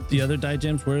be mine. The other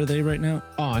diadems, where are they right now?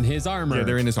 On his armor. Yeah,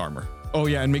 they're in his armor. Oh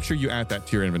yeah, and make sure you add that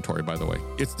to your inventory, by the way.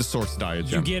 It's the source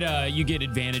diadem. You get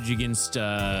advantage against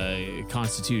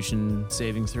Constitution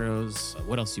saving throws.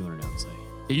 What else do you want to know? It's like,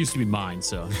 it used to be mine,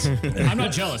 so I'm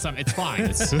not jealous. It's fine.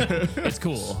 It's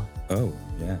cool. Oh,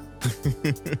 yeah.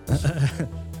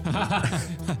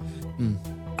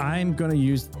 I'm going to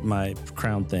use my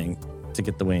crown thing to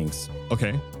get the wings.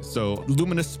 Okay, so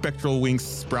luminous spectral wings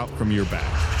sprout from your back.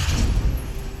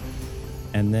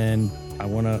 And then I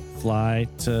want to fly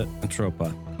to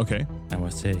Entropa. Okay. I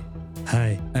want to say,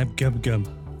 hi, I'm Gum Gum.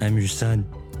 I'm your son.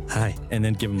 Hi. And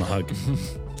then give him a hug.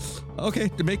 Okay,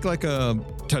 to make like a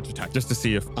touch attack, just to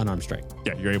see if, unarmed strike.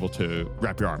 yeah, you're able to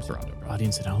wrap your arms around him.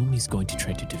 Audience at home, he's going to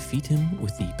try to defeat him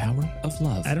with the power of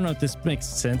love. I don't know if this makes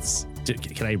sense.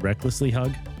 Can I recklessly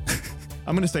hug?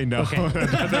 I'm going to say no.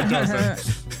 That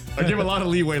doesn't. I give a lot of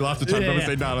leeway lots of times. I'm going to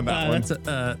say not on that one.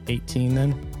 That's 18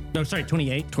 then. No, sorry,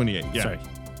 28. 28, yeah. Sorry.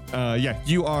 Yeah,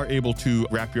 you are able to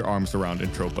wrap your arms around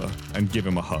Entropa and give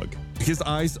him a hug. His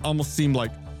eyes almost seem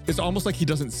like, it's almost like he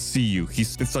doesn't see you.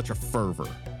 He's in such a fervor.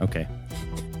 Okay.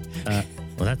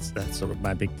 Well, that's sort of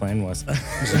my big plan was.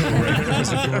 That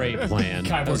was a great plan.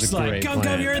 That was a great Come,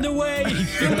 plan. you're in the way.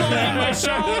 You're blocking my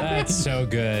shot. That's so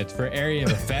good for area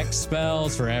of effect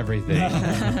spells, for everything.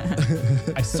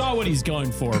 I saw what he's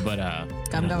going for, but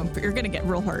You're gonna get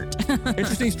real hurt.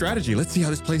 Interesting strategy. Let's see how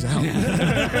this plays out.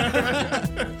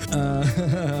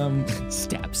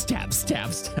 stab, stab,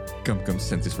 stab, stab. Gum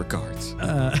sends his regards.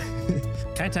 Can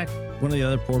I attack one of the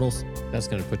other portals? That's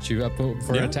going to put you up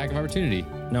for an attack of opportunity.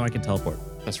 No, I can teleport.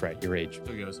 That's right, your rage.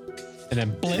 There he goes. And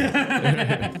then blip.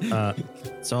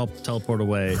 So I'll teleport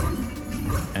away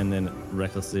and then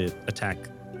recklessly attack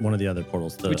one of the other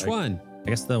portals. Which one? I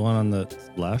guess the one on the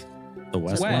left, the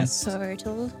west West.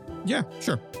 Portal. Yeah,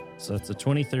 sure. one. So it's a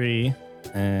 23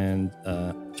 and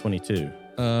 22.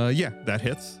 Yeah, that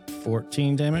hits.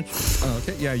 14 damage.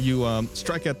 Okay, yeah, you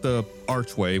strike at the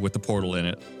archway with the portal in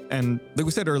it. And like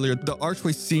we said earlier, the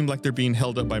archways seem like they're being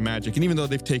held up by magic. And even though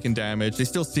they've taken damage, they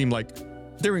still seem like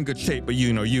they're in good shape. But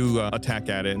you attack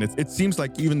at it. And it seems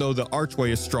like even though the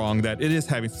archway is strong, that it is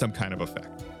having some kind of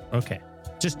effect. Okay.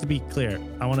 Just to be clear,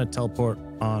 I want to teleport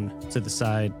on to the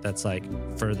side that's like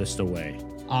furthest away.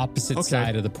 Opposite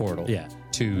side of the portal. Yeah.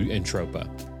 To Entropa.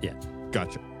 Yeah.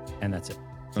 Gotcha. And that's it.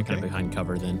 Okay. Kind of behind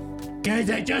cover then. Guys,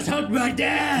 I just hugged my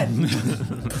dad.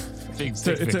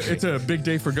 It's a big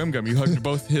day for Gum. You hugged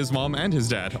both his mom and his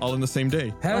dad all in the same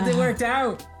day. How'd it worked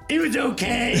out? It was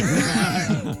okay.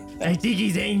 I think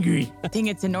he's angry. I think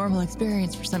it's a normal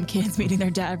experience for some kids meeting their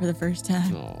dad for the first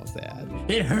time. Oh, Dad.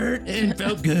 It hurt and it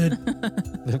felt good.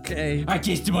 Okay. I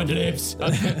kissed him on the lips. I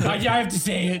have to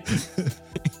say it.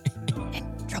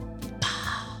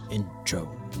 Intro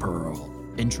pearl.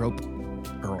 Entrope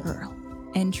pearl. Girl.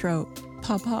 Intro.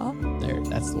 Papa. There,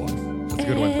 that's the one. That's a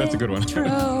good one. That's a good one. Intro.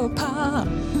 Pa.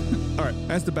 All right.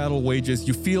 As the battle wages,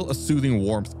 you feel a soothing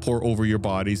warmth pour over your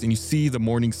bodies, and you see the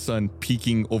morning sun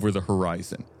peeking over the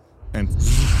horizon. And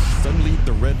suddenly,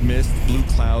 the red mist, blue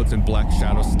clouds, and black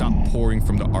shadows stop pouring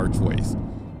from the archways.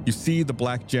 You see the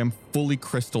black gem fully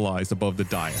crystallize above the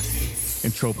dais.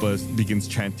 And Tropa begins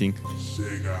chanting.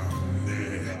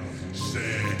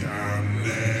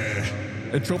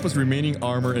 Atropa's remaining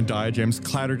armor and diadems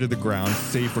clatter to the ground,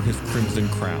 save for his crimson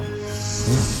crown.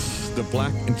 The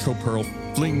black Entropearl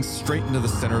flings straight into the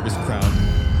center of his crown,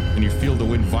 and you feel the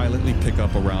wind violently pick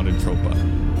up around Entropa.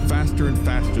 Faster and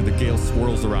faster, the gale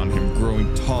swirls around him,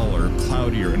 growing taller,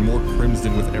 cloudier, and more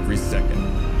crimson with every second.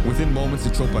 Within moments,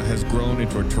 Entropa has grown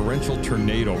into a torrential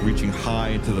tornado reaching high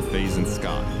into the phasing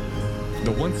sky.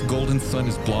 The once golden sun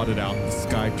is blotted out, the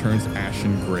sky turns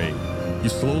ashen gray. You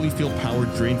slowly feel power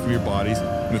drain from your bodies,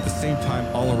 and at the same time,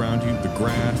 all around you, the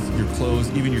grass, your clothes,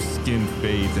 even your skin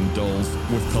fades and dulls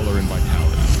with color and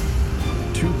vitality.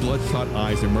 Two bloodshot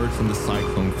eyes emerge from the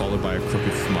cyclone, followed by a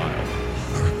crooked smile.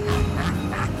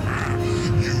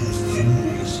 You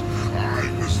fools!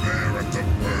 I was there at the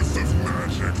birth of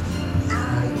magic.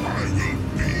 Now I will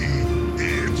be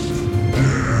its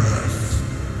death.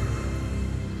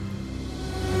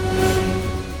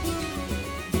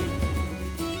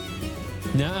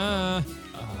 Nuh-uh.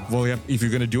 Well, yeah, if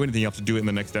you're going to do anything, you have to do it in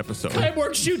the next episode.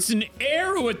 Cyborg shoots an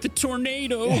arrow at the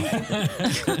tornado.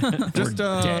 Just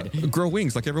grow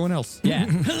wings like everyone else. Yeah.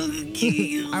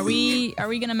 Are we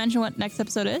gonna mention what next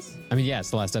episode is I mean, yeah, it's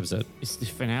the last episode It's the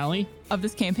finale. of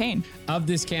this campaign? of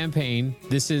this campaign.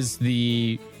 This is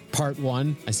the part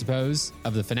 1, I suppose,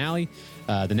 of the finale.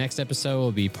 The next episode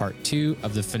will be part 2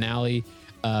 of the finale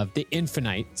of the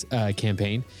Infinite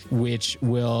campaign, which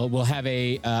we'll have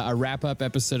a wrap-up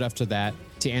episode after that.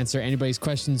 To answer anybody's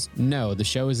questions, no, the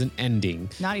show isn't ending.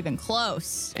 Not even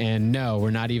close. And no, we're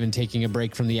not even taking a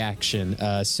break from the action.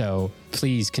 So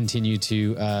please continue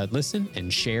to listen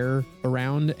and share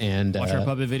around and Watch our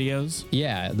puppet videos.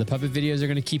 Yeah, the puppet videos are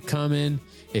going to keep coming.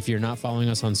 If you're not following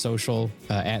us on social,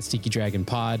 at Stinky Dragon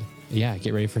Pod, yeah,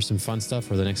 get ready for some fun stuff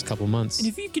for the next couple months. And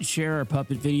if you could share our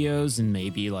puppet videos, and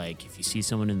maybe like if you see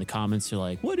someone in the comments, they're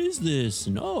like, "What is this?"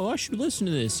 and "Oh, I should listen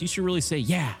to this." You should really say,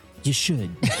 "Yeah, you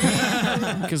should,"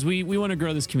 because we want to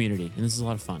grow this community, and this is a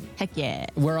lot of fun. Heck yeah.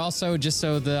 We're also, just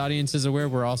so the audience is aware,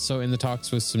 we're also in the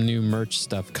talks with some new merch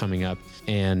stuff coming up.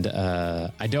 And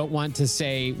I don't want to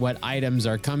say what items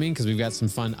are coming because we've got some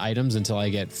fun items until I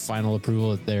get final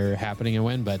approval that they're happening and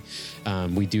when. But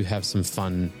we do have some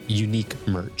fun, unique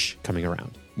merch coming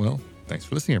around. Well, thanks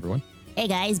for listening, everyone. Hey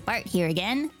guys, Bart here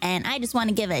again, and I just want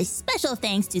to give a special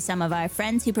thanks to some of our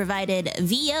friends who provided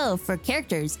VO for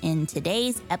characters in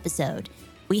today's episode.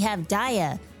 We have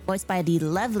Daya, voiced by the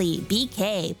lovely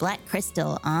BK Black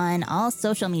Crystal on all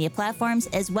social media platforms,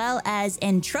 as well as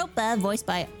Entropa, voiced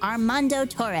by Armando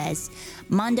Torres.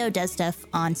 Mondo does stuff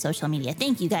on social media.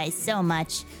 Thank you guys so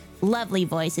much. Lovely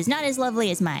voices. Not as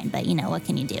lovely as mine, but you know, what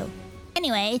can you do?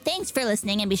 Anyway, thanks for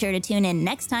listening, and be sure to tune in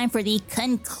next time for the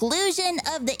conclusion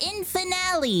of the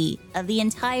Infinale of the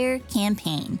entire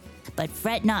campaign. But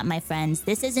fret not, my friends,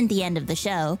 this isn't the end of the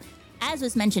show. As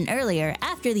was mentioned earlier,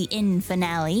 after the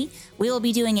Infinale, we will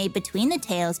be doing a Between the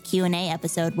Tales Q&A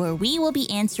episode where we will be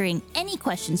answering any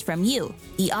questions from you,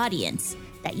 the audience,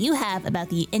 that you have about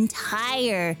the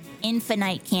entire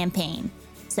Infinite campaign.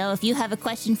 So if you have a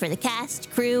question for the cast,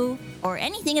 crew, or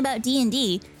anything about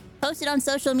D&D, post it on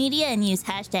social media and use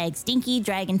hashtag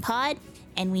StinkyDragonPod,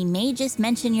 and we may just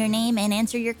mention your name and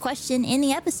answer your question in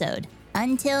the episode.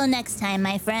 Until next time,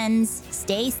 my friends,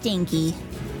 stay stinky.